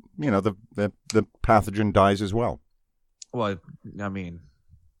the pathogen dies as well. Well, I mean,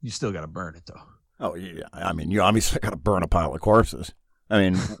 you still got to burn it though. Oh yeah, I mean, you obviously got to burn a pile of corpses. I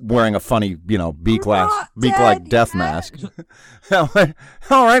mean, wearing a funny, beak-like death mask. All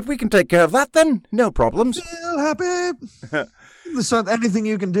right, we can take care of that then. No problems. Still happy. There's not anything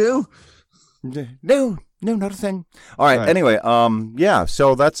you can do. No, not a thing. All right. Anyway,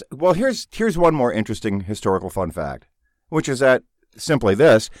 so that's here's one more interesting historical fun fact, which is that simply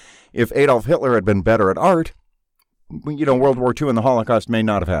this: if Adolf Hitler had been better at art, World War II and the Holocaust may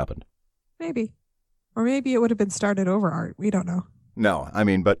not have happened. Maybe, or maybe it would have been started over art. We don't know. No, I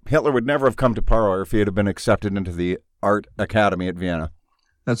mean, but Hitler would never have come to power if he had been accepted into the Art Academy at Vienna.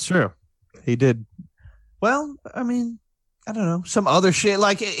 That's true. He did. Well, I mean, I don't know. Some other shit.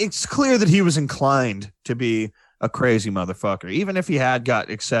 Like, it's clear that he was inclined to be a crazy motherfucker. Even if he had got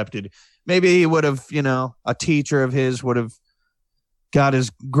accepted, maybe he would have, a teacher of his would have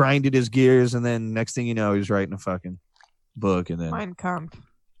grinded his gears, and then next thing you know, he was writing a fucking book. And then Mein Kampf.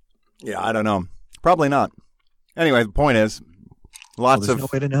 Yeah, I don't know. Probably not. Anyway, the point is, there's no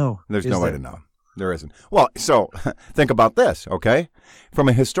way to know. There's no way to know. There isn't. Well, so think about this, okay? From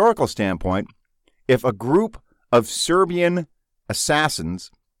a historical standpoint, if a group of Serbian assassins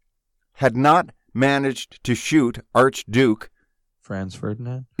had not managed to shoot Archduke Franz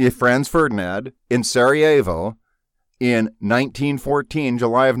Ferdinand in Sarajevo in 1914,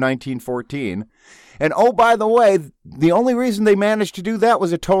 July of 1914. And oh, by the way, the only reason they managed to do that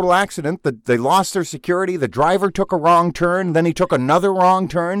was a total accident. They lost their security. The driver took a wrong turn. Then he took another wrong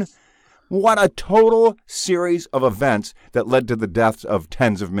turn. What a total series of events that led to the deaths of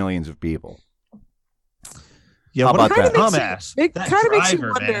tens of millions of people. Yeah, how about that? Dumbass. It kind of makes you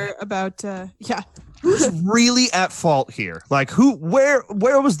driver, wonder man. about, Who's really at fault here? Like, where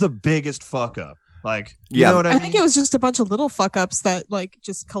was the biggest fuck up? Like, you know what I mean? I think it was just a bunch of little fuck ups that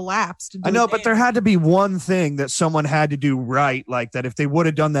just collapsed. I know, but there had to be one thing that someone had to do right. Like that, if they would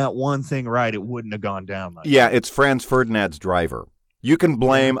have done that one thing right, it wouldn't have gone down. Like that. It's Franz Ferdinand's driver. You can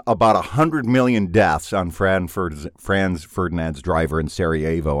blame about 100 million deaths on Franz Ferdinand's driver in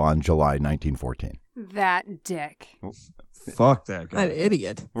Sarajevo on July 1914. That dick. Fuck that guy. That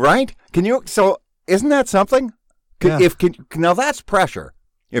idiot. Right? So isn't that something? Now that's pressure.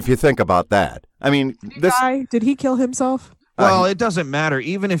 If you think about that. I mean, Did he kill himself? Well, it doesn't matter.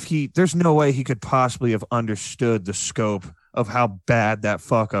 Even if there's no way he could possibly have understood the scope of how bad that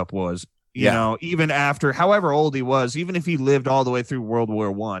fuck up was. You know, even after, however old he was, even if he lived all the way through World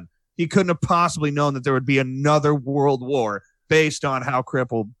War I, he couldn't have possibly known that there would be another world war based on how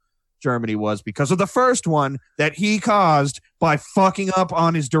crippled Germany was because of the first one that he caused by fucking up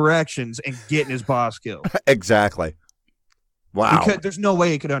on his directions and getting his boss killed. Exactly. Wow. There's no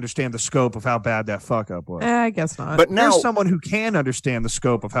way he could understand the scope of how bad that fuck up was. I guess not. But now, there's someone who can understand the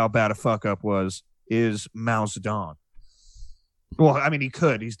scope of how bad a fuck up was is Mao Zedong. Well, I mean, he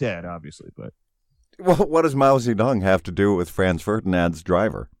could. He's dead, obviously. But what does Mao Zedong have to do with Franz Ferdinand's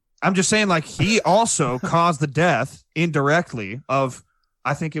driver? I'm just saying, like, he also caused the death indirectly of,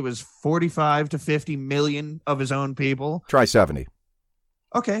 I think it was 45 to 50 million of his own people. Try 70.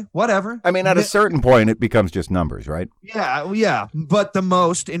 Okay, whatever. I mean, at a certain point, it becomes just numbers, right? Yeah. But the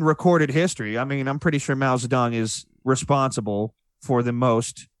most in recorded history, I mean, I'm pretty sure Mao Zedong is responsible for the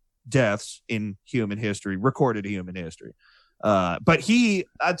most deaths in human history, recorded human history. But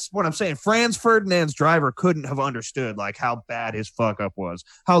that's what I'm saying. Franz Ferdinand's driver couldn't have understood like how bad his fuck up was,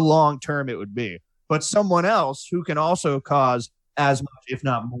 how long term it would be. But someone else who can also cause as much, if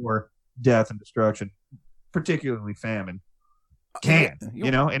not more, death and destruction, particularly famine, can,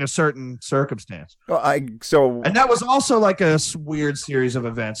 in a certain circumstance. And that was also like a weird series of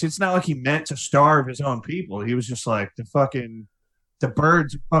events. It's not like he meant to starve his own people. He was just like, the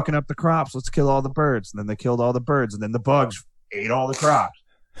birds are fucking up the crops. Let's kill all the birds. And then they killed all the birds. And then the bugs ate all the crops.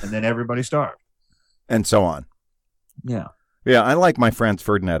 And then everybody starved. And so on. Yeah. Yeah, I like my Franz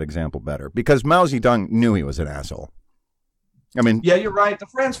Ferdinand example better because Mao Zedong knew he was an asshole. I mean, yeah, you're right. The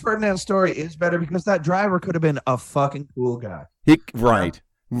Franz Ferdinand story is better because that driver could have been a fucking cool guy. Right.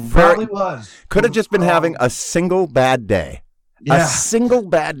 Probably was. Could have just been having a single bad day. Yeah. A single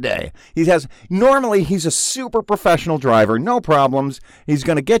bad day. Normally he's a super professional driver, no problems. He's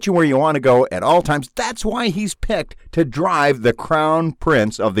going to get you where you want to go at all times. That's why he's picked to drive the crown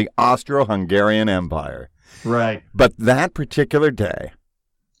prince of the Austro-Hungarian Empire. Right. But that particular day,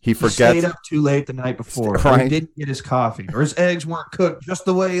 he forgets. Stayed up too late the night before. Right. He didn't get his coffee, or his eggs weren't cooked just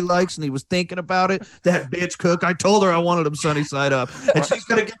the way he likes, and he was thinking about it. That bitch cook. I told her I wanted them sunny side up, and she's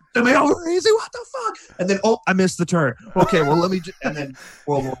gonna get to me over easy. What the fuck? And then I missed the turn. Okay, well let me. And then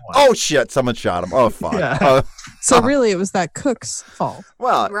World War I. Oh shit! Someone shot him. Oh fuck. Yeah. So really, it was that cook's fault.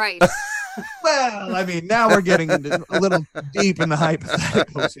 Well, Right. Well, I mean, now we're getting into a little deep in the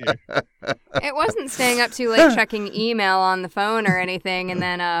hypotheticals here. It wasn't staying up too late checking email on the phone or anything and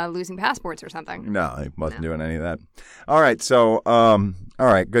then losing passports or something. No, he wasn't doing any of that. All right, so, all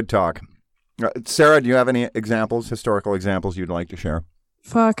right, good talk. Sarah, do you have any historical examples you'd like to share?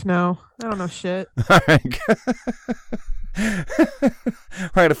 Fuck no. I don't know shit. All right.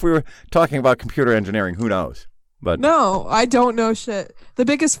 Right, if we were talking about computer engineering, who knows? But no, I don't know shit. The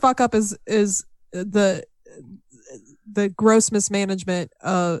biggest fuck up is the gross mismanagement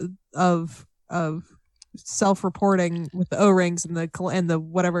of self-reporting with the O-rings and the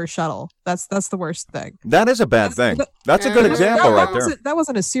whatever shuttle. That's the worst thing. That is a bad thing. That's a good example right there. That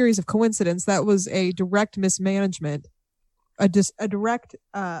wasn't a series of coincidence. That was a direct mismanagement, a direct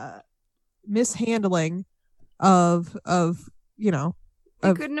mishandling of You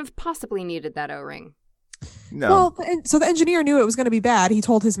couldn't have possibly needed that O-ring. No. Well, so the engineer knew it was going to be bad. He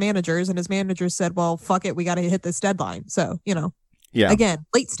told his managers, and his managers said, well, fuck it, we got to hit this deadline. So, yeah. Again,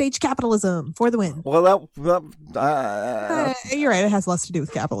 late stage capitalism for the win. Well, you're right. It has less to do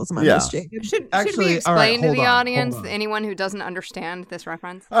with capitalism. Yeah. Should we Actually, explain all right, to hold the on, audience, hold on. anyone who doesn't understand this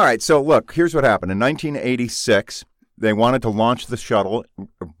reference? All right, so look, here's what happened. In 1986, they wanted to launch the shuttle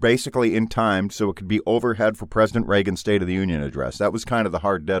basically in time so it could be overhead for President Reagan's State of the Union address. That was kind of the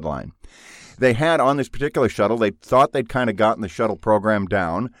hard deadline. They had on this particular shuttle, they thought they'd kind of gotten the shuttle program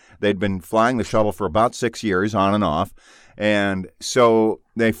down. They'd been flying the shuttle for about 6 years on and off. And so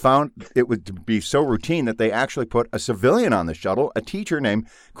they found it would be so routine that they actually put a civilian on the shuttle, a teacher named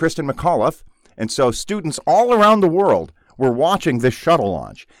Kristen McAuliffe. And so students all around the world were watching this shuttle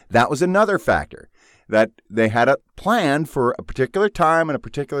launch. That was another factor, that they had a plan for a particular time and a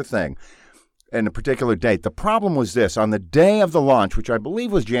particular thing and a particular date. The problem was this: on the day of the launch, which I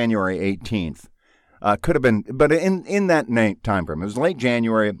believe was January 18th, could have been, but in that time frame, it was late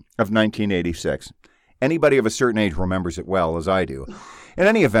January of 1986. Anybody of a certain age remembers it well, as I do. In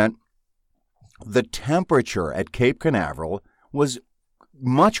any event, the temperature at Cape Canaveral was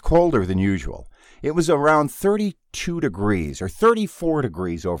much colder than usual. It was around 32 degrees or 34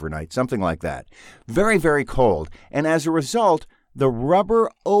 degrees overnight, something like that. Very, very cold. And as a result, the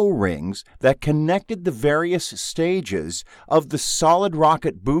rubber O-rings that connected the various stages of the solid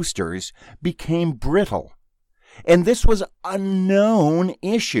rocket boosters became brittle. And this was a known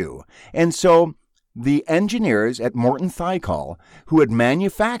issue. And so the engineers at Morton Thiokol, who had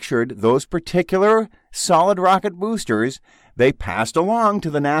manufactured those particular solid rocket boosters, they passed along to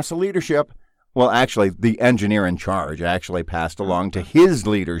the NASA leadership. Well, actually, the engineer in charge actually passed along to his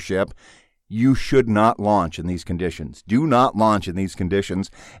leadership. You should not launch in these conditions. Do not launch in these conditions.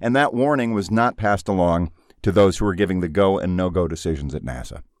 And that warning was not passed along to those who were giving the go and no-go decisions at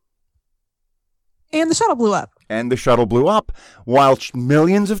NASA. And the shuttle blew up. And the shuttle blew up while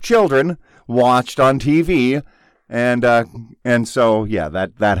millions of children watched on TV. And so, yeah,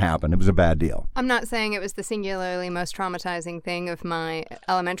 that happened. It was a bad deal. I'm not saying it was the singularly most traumatizing thing of my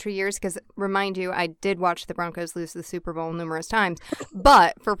elementary years, because, remind you, I did watch the Broncos lose the Super Bowl numerous times.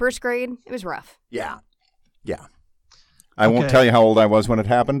 But for first grade, it was rough. Yeah. Yeah. I won't tell you how old I was when it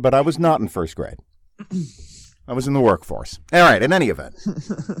happened, but I was not in first grade. I was in the workforce. All right, in any event.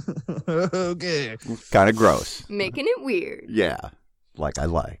 Okay. Kind of gross. Making it weird. Yeah, like I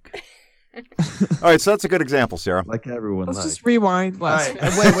like. All right, so that's a good example, Sarah. Like everyone Let's likes. just rewind. All right, wait.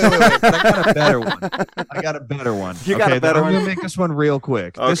 I got a better one. You got a better I'm one? going to make this one real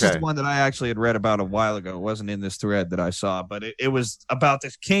quick. This is Okay. one that I actually had read about a while ago. It wasn't in this thread that I saw, but it was about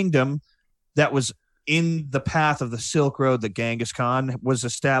this kingdom that was in the path of the Silk Road that Genghis Khan was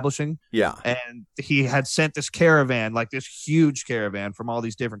establishing. Yeah. And he had sent this caravan, like this huge caravan from all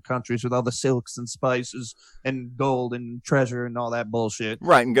these different countries with all the silks and spices and gold and treasure and all that bullshit.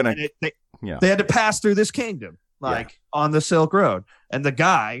 Right. And they had to pass through this kingdom, on the Silk Road. And the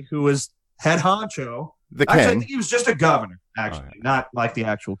guy who was head honcho, the king. Actually, I think he was just a governor, not like the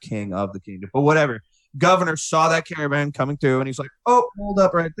actual king of the kingdom, but whatever. Governor saw that caravan coming through, and he's like, "Oh, hold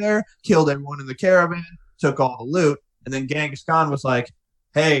up right there!" Killed everyone in the caravan, took all the loot, and then Genghis Khan was like,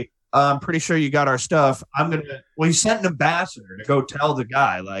 "Hey, I'm pretty sure you got our stuff. He sent an ambassador to go tell the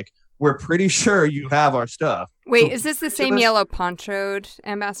guy, like, we're pretty sure you have our stuff." Wait, is this the same yellow ponchoed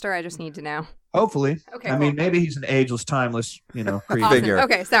ambassador? I just need to know. Hopefully. Okay. I mean, maybe he's an ageless, timeless, awesome. figure.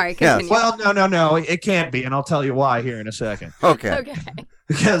 Okay, sorry. Continue. Well, no, it can't be, and I'll tell you why here in a second. Okay.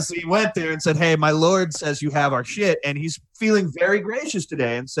 Because he went there and said, "Hey, my lord says you have our shit," and he's feeling very gracious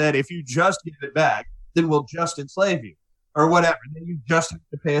today and said, "If you just give it back, then we'll just enslave you, or whatever. Then you just have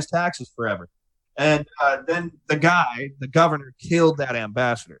to pay us taxes forever." And then the governor, killed that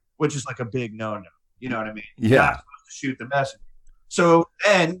ambassador, which is like a big no-no. You know what I mean? Yeah. You're not supposed to shoot the messenger. So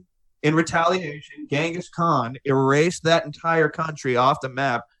then, in retaliation, Genghis Khan erased that entire country off the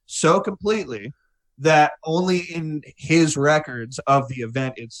map so completely that only in his records of the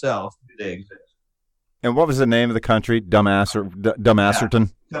event itself do they exist. And what was the name of the country?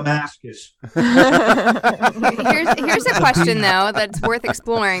 Dumbasserton? Damascus. Here's a question, though, that's worth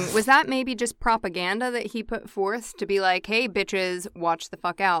exploring. Was that maybe just propaganda that he put forth to be like, "Hey, bitches, watch the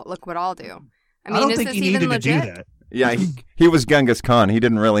fuck out. Look what I'll do"? I mean, don't is think this he even needed legit? to do that. Yeah, he was Genghis Khan. He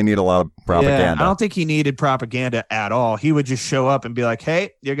didn't really need a lot of propaganda. Yeah, I don't think he needed propaganda at all. He would just show up and be like, "Hey,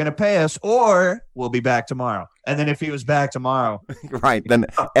 you're going to pay us, or we'll be back tomorrow." And then if he was back tomorrow, right, then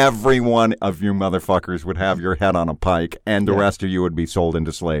every one of you motherfuckers would have your head on a pike, and the rest of you would be sold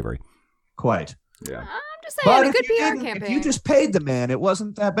into slavery. Quite. Yeah. I'm just saying, a good PR campaign. If you just paid the man, it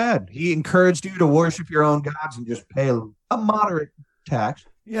wasn't that bad. He encouraged you to worship your own gods and just pay a moderate tax.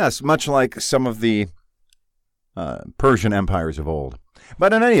 Yes, much like some of the Persian empires of old.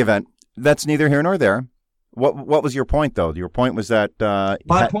 But in any event, that's neither here nor there. What was your point, though? Your point was that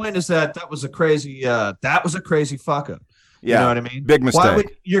my point is that was a crazy fuck up. Yeah, you know what I mean? Big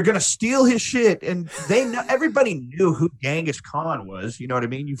mistake. You're gonna steal his shit, and everybody knew who Genghis Khan was. You know what I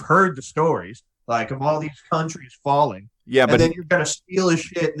mean? You've heard the stories, like, of all these countries falling. Yeah, but then you're gonna steal his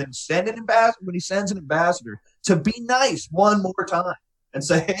shit and then send an ambassador. When he sends an ambassador to be nice one more time and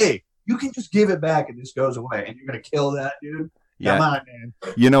say, "Hey, you can just give it back and this goes away," and you're gonna kill that dude. Yeah. Come on, man.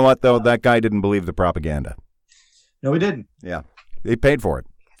 You know what, though? That guy didn't believe the propaganda. No, he didn't. Yeah. He paid for it.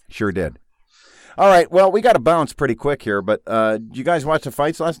 Sure did. All right. Well, we got to bounce pretty quick here, but did you guys watch the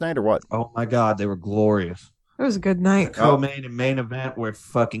fights last night or what? Oh, my God. They were glorious. It was a good night. The co-main and main event were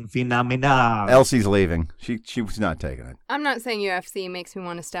fucking phenomenal. Elsie's leaving. She was not taking it. I'm not saying UFC makes me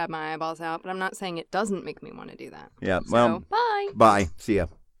want to stab my eyeballs out, but I'm not saying it doesn't make me want to do that. Yeah. So, Well, bye. Bye. See ya.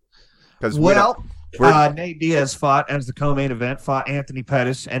 Nate Diaz fought as the co-main event, fought Anthony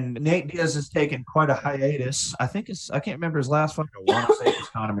Pettis, and Nate Diaz has taken quite a hiatus. I can't remember his last fight. I want to say it was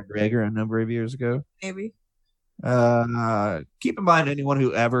Conor McGregor a number of years ago. Maybe. Keep in mind, anyone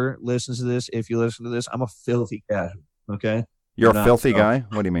who ever listens to this, if you listen to this, I'm a filthy casual. Okay, you're a filthy guy.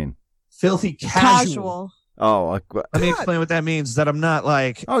 What do you mean? Filthy casual. Oh, let me explain what that means. That I'm not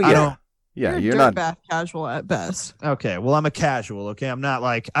like. Oh yeah. I don't, Yeah, you're not bath casual at best. Okay, well, I'm a casual. Okay, I'm not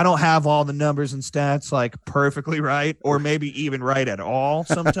like, I don't have all the numbers and stats like perfectly right, or maybe even right at all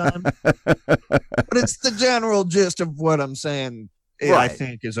sometimes. But it's the general gist of what I'm saying. Right. I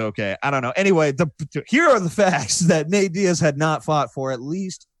think is okay. I don't know. Anyway, here are the facts that Nate Diaz had not fought for at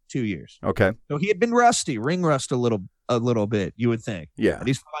least 2 years. Okay, so he had been ring rust a little bit. You would think. Yeah, and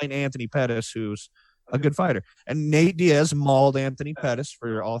he's fighting Anthony Pettis, who's a good fighter. And Nate Diaz mauled Anthony Pettis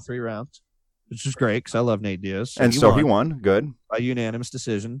for all 3 rounds, which is great because I love Nate Diaz. So he won. Good. By unanimous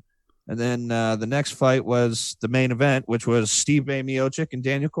decision. And then the next fight was the main event, which was Stipe Miocic and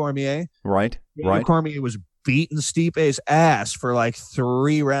Daniel Cormier. Right. Daniel Cormier was beating Stipe's ass for like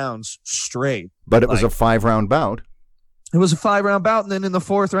 3 rounds straight. But it was a 5-round bout. It was a 5-round bout, and then in the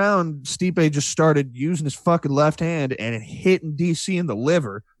 4th round, Stipe just started using his fucking left hand and hitting DC in the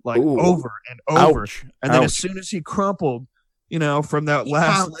liver over and over. Ouch. And then as soon as he crumpled, from that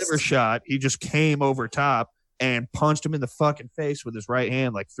last liver shot, he just came over top and punched him in the fucking face with his right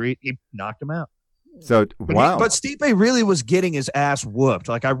hand, he knocked him out. So, wow. But Stipe really was getting his ass whooped.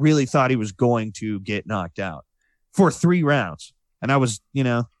 Like, I really thought he was going to get knocked out for 3 rounds. And I was,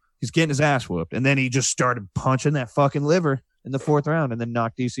 he's getting his ass whooped. And then he just started punching that fucking liver in the 4th round and then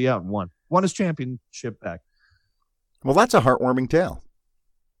knocked DC out and won. Won his championship back. Well, that's a heartwarming tale.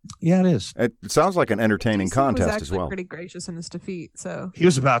 Yeah, it is. It sounds like an entertaining DC contest was as well. pretty gracious in his defeat, so He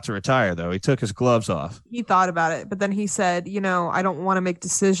was about to retire, though. He took his gloves off. he thought about it, but then he said, I don't want to make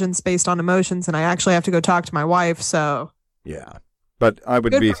decisions based on emotions, and I actually have to go talk to my wife, so Yeah. But I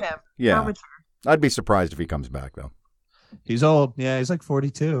would good be, for him. yeah, How mature. I'd be surprised if he comes back, though. He's old. Yeah, he's like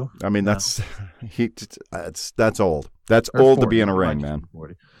 42. I mean, No. that's old. That's Or old to 40. be in a He ring, might man. be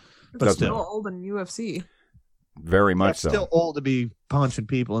 40. But But still still. old in UFC. Very much It's so. still old to be punching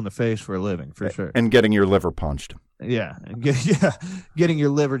people in the face for a living, for sure. And getting your liver punched. Yeah, and getting your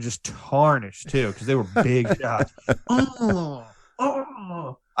liver just tarnished too, because they were big shots. Oh.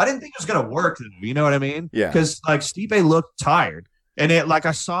 I didn't think it was gonna work. You know what I mean? Yeah. Because like Stipe looked tired, and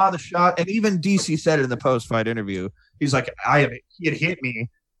I saw the shot, and even DC said it in the post-fight interview. He's like, he had hit me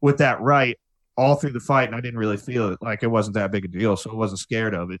with that right all through the fight, and I didn't really feel it. Like it wasn't that big a deal, so I wasn't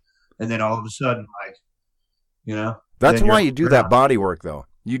scared of it. And then all of a sudden, That's then why you're you do that body work, though.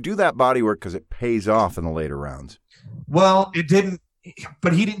 You do that body work because it pays off in the later rounds. Well, it didn't,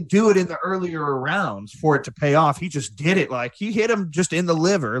 but he didn't do it in the earlier rounds for it to pay off. He just did it. Like he hit him just in the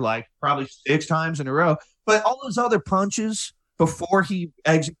liver, like probably 6 times in a row. But all those other punches before he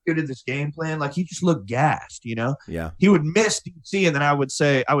executed this game plan, like he just looked gassed, Yeah. He would miss DC, and then I would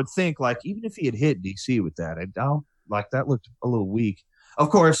think like even if he had hit DC with that, that looked a little weak. Of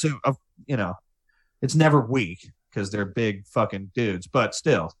course, it's never weak because they're big fucking dudes, but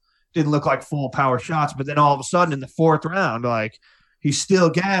still didn't look like full power shots. But then all of a sudden in the 4th round, like he's still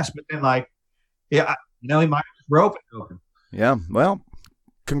gassed, but then he might rope it open. Yeah. Well,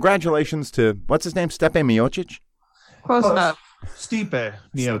 congratulations to, what's his name? Stipe Miocic? Close enough. Stipe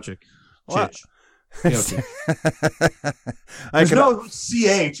Miocic. What? Chich. Miocic. There's no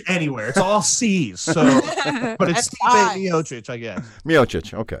CH anywhere. It's all C's. So, but it's Stipe Miocic, I guess.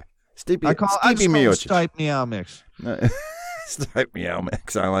 Miocic. Okay. Stipe Miocic. Miocic. Stipe Meow Mix. Stipe Meow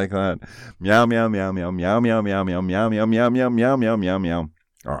Mix. I like that. Meow, meow, meow, meow, meow, meow, meow, meow, meow, meow, meow, meow, meow, meow, meow, meow.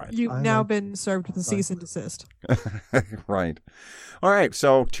 All right. You've now been served with a cease and desist. Right. All right.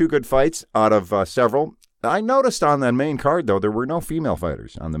 So 2 good fights out of several. I noticed on that main card, though, there were no female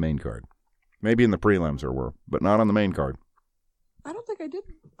fighters on the main card. Maybe in the prelims there were, but not on the main card. I don't think I did.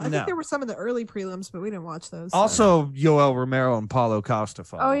 I think there were some in the early prelims, but we didn't watch those. Also, Yoel Romero and Paulo Costa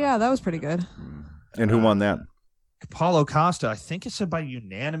fought. Oh, yeah, that was pretty good. And who won that? Paulo Costa, I think it said by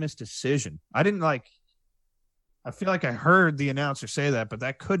unanimous decision. I feel like I heard the announcer say that, but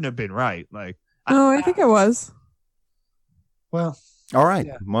that couldn't have been right. I think it was. Well, all right.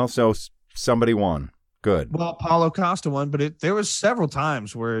 Yeah. Well, so somebody won. Good. Well, Paulo Costa won, but there was several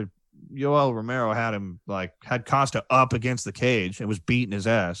times where Yoel Romero had Costa up against the cage and was beating his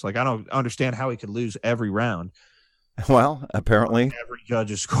ass. Like, I don't understand how he could lose every round. Well, apparently. Every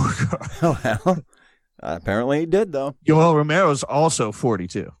judge's scorecard. Well, apparently he did, though. Yoel Romero's also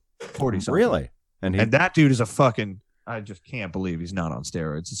 42. 40-something. Really? And that dude is I just can't believe he's not on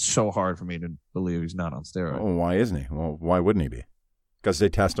steroids. It's so hard for me to believe he's not on steroids. Oh, why isn't he? Well, why wouldn't he be? Because they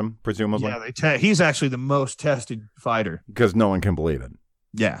test him, presumably? Yeah, he's actually the most tested fighter. Because no one can believe it.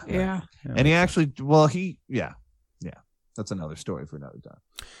 Yeah. Yeah. And he actually, yeah. That's another story for another time.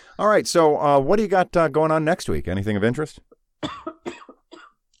 All right. So what do you got going on next week? Anything of interest?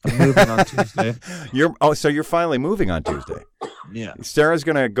 I'm moving on Tuesday. So you're finally moving on Tuesday. Yeah. Sarah's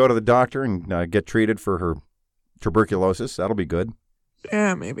going to go to the doctor and get treated for her tuberculosis. That'll be good.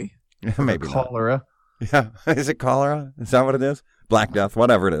 Yeah, maybe. Maybe not. Cholera. Yeah. Is it cholera? Is that what it is? Black Death,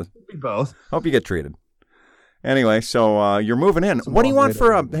 whatever it is. Both. Hope you get treated. Anyway, so you're moving in. What do you want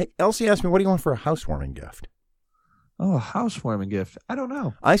for Elsie asked me, what do you want for a housewarming gift? Oh, a housewarming gift. I don't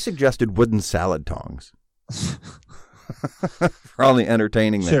know. I suggested wooden salad tongs. For all the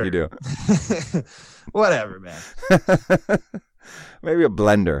entertaining that you do. Whatever, man. Maybe a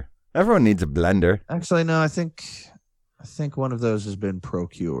blender. Everyone needs a blender. Actually, no, I think one of those has been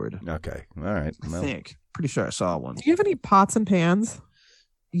procured. Okay. All right. I think. Pretty sure I saw one. Do you have any pots and pans?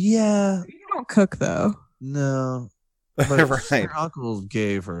 Yeah. You don't cook, though. No. But Right. her uncle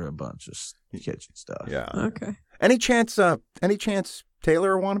gave her a bunch of kitchen stuff. Yeah. Okay. Any chance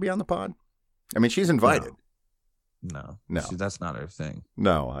Taylor will want to be on the pod? I mean, she's invited. No. No. See, that's not her thing.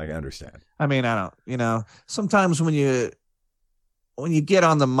 No, I understand. I mean, I don't, sometimes when you get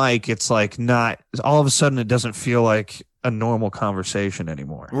on the mic, it's like all of a sudden it doesn't feel like a normal conversation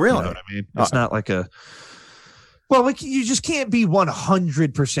anymore. Really? You know what I mean? It's not like you just can't be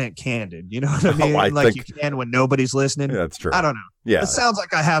 100% candid. You know what I mean? You can when nobody's listening. Yeah, that's true. I don't know. Yeah. It sounds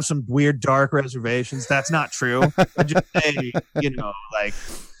like I have some weird dark reservations. That's not true. I just say,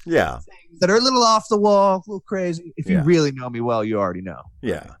 yeah, things that are a little off the wall, a little crazy. If you really know me well, you already know.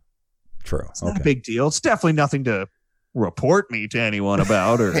 Yeah. True. It's not a big deal. It's definitely nothing to report me to anyone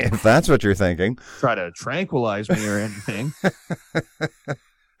about or If that's what you're thinking. try to tranquilize me or anything.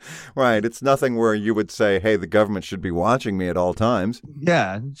 Right. It's nothing where you would say, hey, the government should be watching me at all times.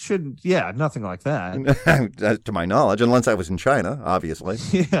 Yeah, shouldn't. Yeah, nothing like that. To my knowledge, unless I was in China, obviously.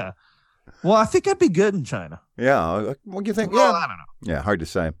 Yeah. Well, I think I'd be good in China. Yeah. What do you think? Well, Yeah. I don't know. Yeah, hard to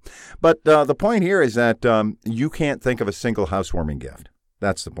say. But the point here is that you can't think of a single housewarming gift.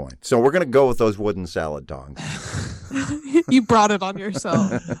 That's the point. So we're going to go with those wooden salad tongs. You brought it on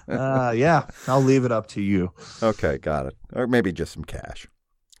yourself. Yeah, I'll leave it up to you. Okay, got it. Or maybe just some cash.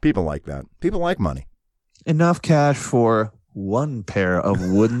 People like that. People like money. Enough cash for one pair of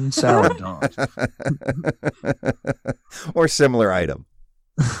wooden salad tongs. Or similar item.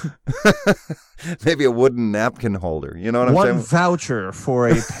 Maybe a wooden napkin holder. You know what I'm One saying? voucher for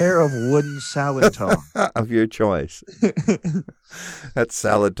a pair of wooden salad tongs. Of your choice. That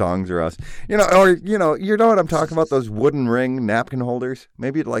salad tongs are us. You know what I'm talking about? Those wooden ring napkin holders.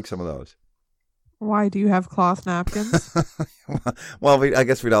 Maybe you'd like some of those. Why do you have cloth napkins? Well, I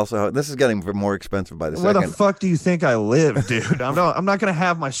guess we'd also. This is getting more expensive by the Where second. the fuck do you think I live, dude? I'm not going to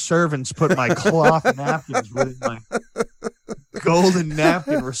have my servants put my cloth napkins within my golden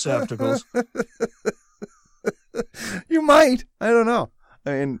napkin receptacles. You might. I don't know.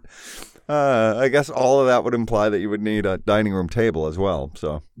 I mean, I guess all of that would imply that you would need a dining room table as well.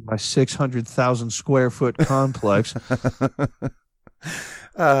 So My 600,000 square foot complex.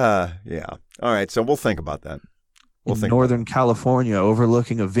 yeah. All right. So we'll think about that. We'll in think Northern California,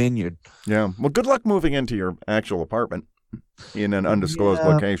 overlooking a vineyard. Yeah. Well, good luck moving into your actual apartment in an undisclosed Yeah.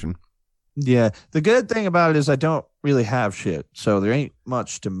 location. Yeah. The good thing about it is I don't really have shit, so there ain't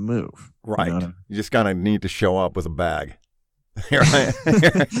much to move. Right. You know? You just kind of need to show up with a bag. Here I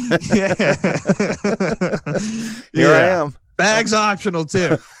Yeah. Here I am. Bag's optional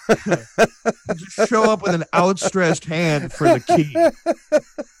too. Just show up with an outstretched hand for the key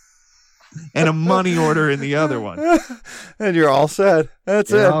and a money order in the other one. And you're all set.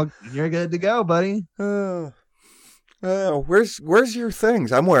 That's it. You're good to go, buddy. Where's your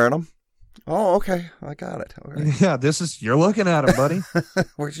things? I'm wearing them. Oh, okay. I got it. All right. Yeah, you're looking at them, buddy.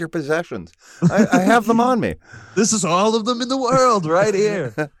 Where's your possessions? I have them on me. This is all of them in the world right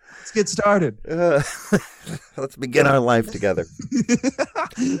here. Let's get started. Let's begin our life together.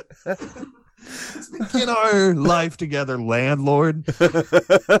 Let's begin our life together, landlord. Well,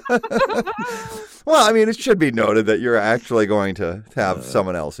 I mean, it should be noted that you're actually going to have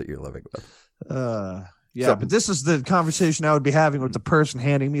someone else that you're living with. Yeah, So- but this is the conversation I would be having with the person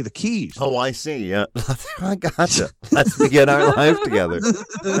handing me the keys. Oh, I see. Yeah, I gotcha. Let's begin our life together.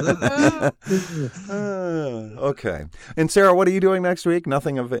 Okay. And Sarah, what are you doing next week?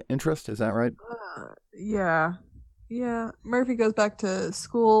 Nothing of interest, is that right? Yeah. Murphy goes back to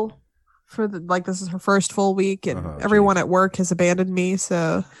school for this is her first full week, and Oh, everyone at work has abandoned me,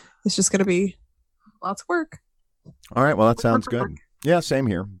 so it's just gonna be lots of work. All right. Well, that sounds good. Yeah, same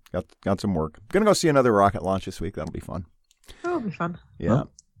here. Got some work. Gonna go see another rocket launch this week. That'll be fun. That'll be fun. Yeah.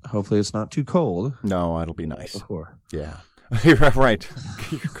 Well, hopefully it's not too cold. No, it'll be nice. Before. Yeah. You're right.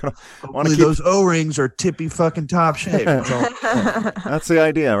 You're gonna want to Hopefully keep. those O-rings are tippy fucking top shape. That's the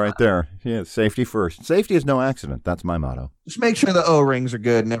idea right there. Yeah, safety first. Safety is no accident. That's my motto. Just make sure the O-rings are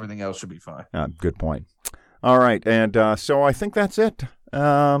good and everything else should be fine. Good point. All right, and so I think that's it.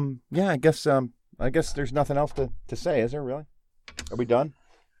 Yeah, I guess there's nothing else to say, is there? Really? Are we done?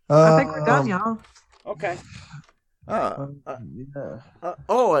 I think we're done, y'all. Okay. Yeah. I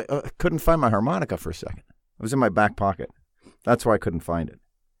couldn't find my harmonica for a second. It was in my back pocket. That's why I couldn't find it.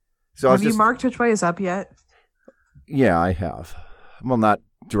 So I was Have you just, marked which way is up yet? yeah, I have. Well, not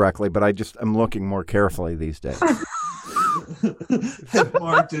directly, but I'm looking more carefully these days. I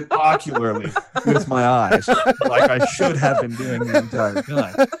marked it ocularly with my eyes, like I should have been doing the entire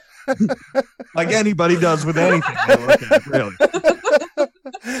time. Like anybody does with anything they look at, really.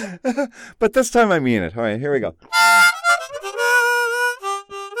 But this time I mean it. All right, here we go.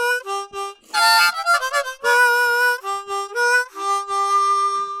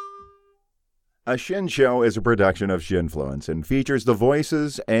 A Shinn Show is a production of Shinfluence and features the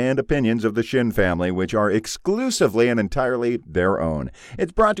voices and opinions of the Shinn family, which are exclusively and entirely their own.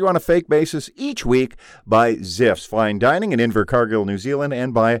 It's brought to you on a fake basis each week by Ziff's Fine Dining in Invercargill, New Zealand,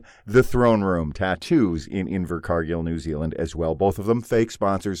 and by The Throne Room Tattoos in Invercargill, New Zealand as well. Both of them fake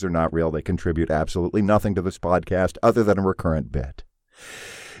sponsors. They're not real. They contribute absolutely nothing to this podcast other than a recurrent bit.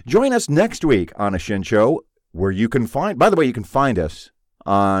 Join us next week on A Shinn Show, where you can find, by the way, you can find us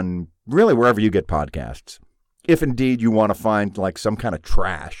on really wherever you get podcasts. if indeed you want to find like some kind of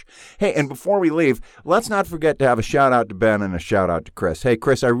trash. Hey, and before we leave, let's not forget to have a shout out to Ben and a shout out to Chris. Hey,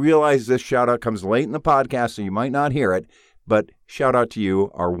 Chris, I realize this shout out comes late in the podcast, so you might not hear it, but shout out to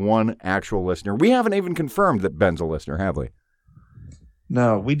you, our one actual listener. We haven't even confirmed that Ben's a listener, have we?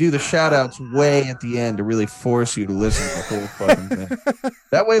 No, we do the shout outs way at the end to really force you to listen to the whole fucking thing.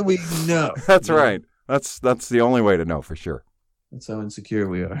 That way we know. That's right. That's the only way to know for sure. That's how insecure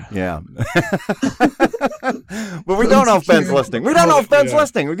we are. Yeah. But we don't know if Ben's listening. We don't know if Ben's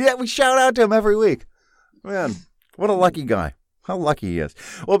listening. Yeah, we shout out to him every week. Man, what a lucky guy. How lucky he is.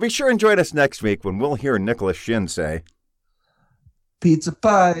 Well, be sure and join us next week when we'll hear Nicholas Shinn say, pizza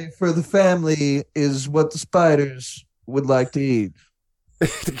pie for the family is what the spiders would like to eat.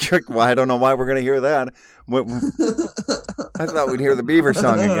 well, I don't know why we're going to hear that. I thought we'd hear the Beaver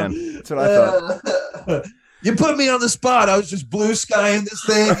song again. That's what I thought. You put me on the spot. I was just blue skying this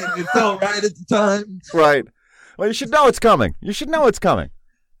thing, and it felt right at the time. Right. Well, you should know it's coming. You should know it's coming.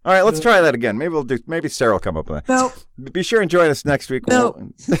 All right, let's try that again. Maybe Sarah will come up with that. No. Be sure and join us next week.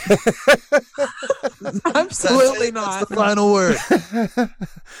 No. Absolutely not. That's the final word.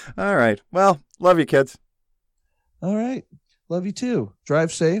 All right. Well, love you, kids. All right. Love you too.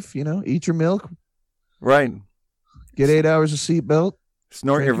 Drive safe, eat your milk. Right. Get 8 hours of seatbelt.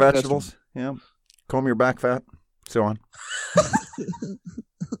 Snort your vegetables. Yeah. Comb your back fat. So on.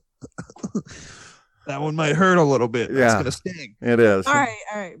 That one might hurt a little bit. Yeah. It's going to sting. It is. All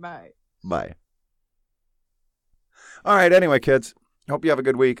right, bye. Bye. All right, anyway, kids. Hope you have a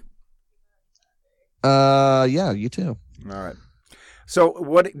good week. Yeah, you too. All right.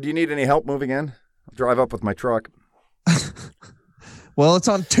 So, do you need any help moving in? I'll drive up with my truck. Well, it's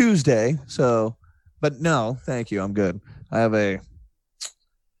on Tuesday, but no, thank you. I'm good. I have a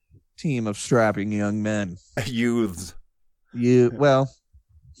team of strapping young men. Youths. Well,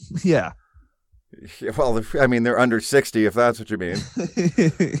 yeah. Well, I mean, they're under 60, if that's what you mean.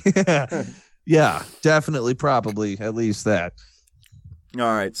 Yeah, definitely, probably, at least that. All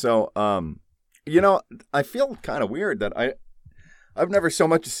right, so, I feel kind of weird that I've never so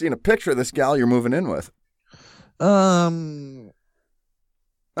much as seen a picture of this gal you're moving in with.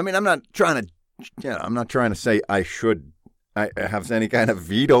 I mean, I'm not trying to say I have any kind of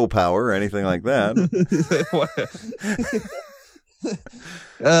veto power or anything like that.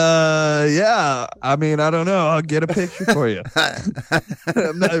 Yeah. I mean, I don't know. I'll get a picture for you.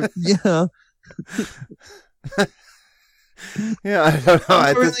 Yeah. Yeah, I don't know.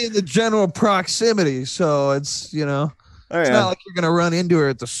 I'm really in the general proximity, so it's, it's not like you're going to run into her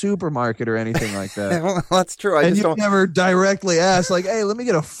at the supermarket or anything like that. Well, that's true. You've never directly asked, like, hey, let me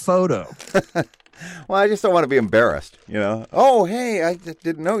get a photo. Well, I just don't want to be embarrassed, Oh, hey, I just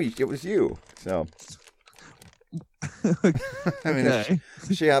didn't know it was you. So, I mean, if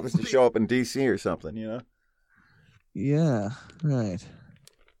she happens to show up in D.C. or something, Yeah, right.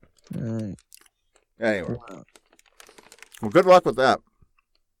 Anyway. Well, good luck with that.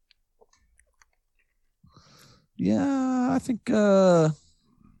 Yeah, I think,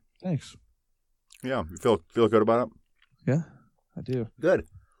 thanks. Yeah, you feel good about it? Yeah, I do. Good.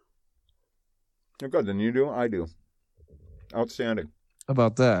 You're good. Then you do, I do. Outstanding.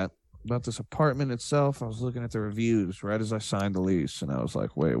 About this apartment itself, I was looking at the reviews right as I signed the lease, and I was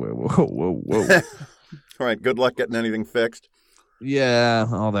like, wait, whoa. All right, good luck getting anything fixed. Yeah,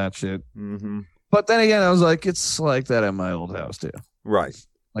 all that shit. Mm-hmm. But then again, I was like, it's like that at my old house, too. Right.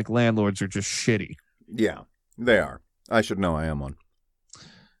 Like, landlords are just shitty. Yeah, they are. I should know I am one.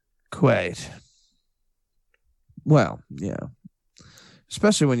 Quite. Well, yeah.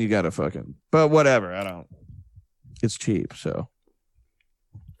 Especially when you got a fucking... But whatever, It's cheap, so...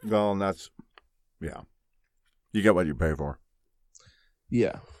 Well, and that's... Yeah. You get what you pay for.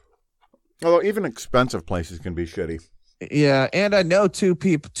 Yeah. Although even expensive places can be shitty. Yeah, and I know two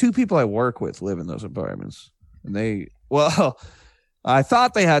people I work with live in those apartments. And I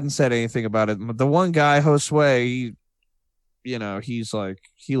thought they hadn't said anything about it. The one guy, Josue, he's like,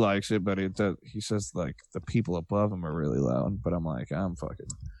 he likes it, but he says, like, the people above him are really loud. But I'm like,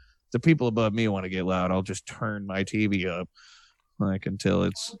 the people above me want to get loud. I'll just turn my TV up, like, until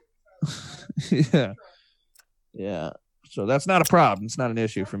it's, yeah. Yeah. So that's not a problem. It's not an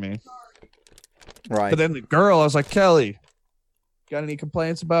issue for me. Right. But then the girl, I was like, Kelly, got any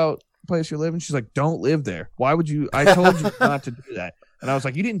complaints about the place you live in? She's like, don't live there. Why would you? I told you not to do that. And I was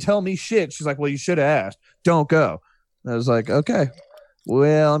like, you didn't tell me shit. She's like, well, you should have asked. Don't go. And I was like, okay,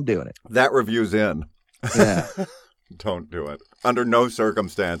 well, I'm doing it. That review's in. Yeah. Don't do it. Under no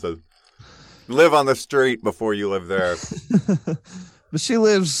circumstances. Live on the street before you live there. But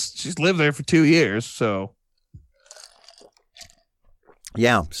she's lived there for 2 years, so.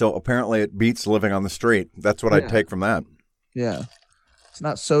 Yeah, so apparently it beats living on the street. That's what I'd take from that. Yeah. It's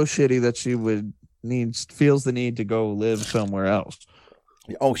not so shitty that she feels the need to go live somewhere else.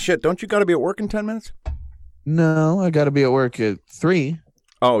 Oh, shit. Don't you got to be at work in 10 minutes? No, I got to be at work at 3.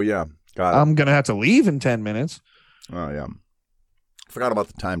 Oh, yeah. Got it. I'm going to have to leave in 10 minutes. Oh, yeah. Forgot about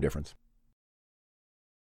the time difference.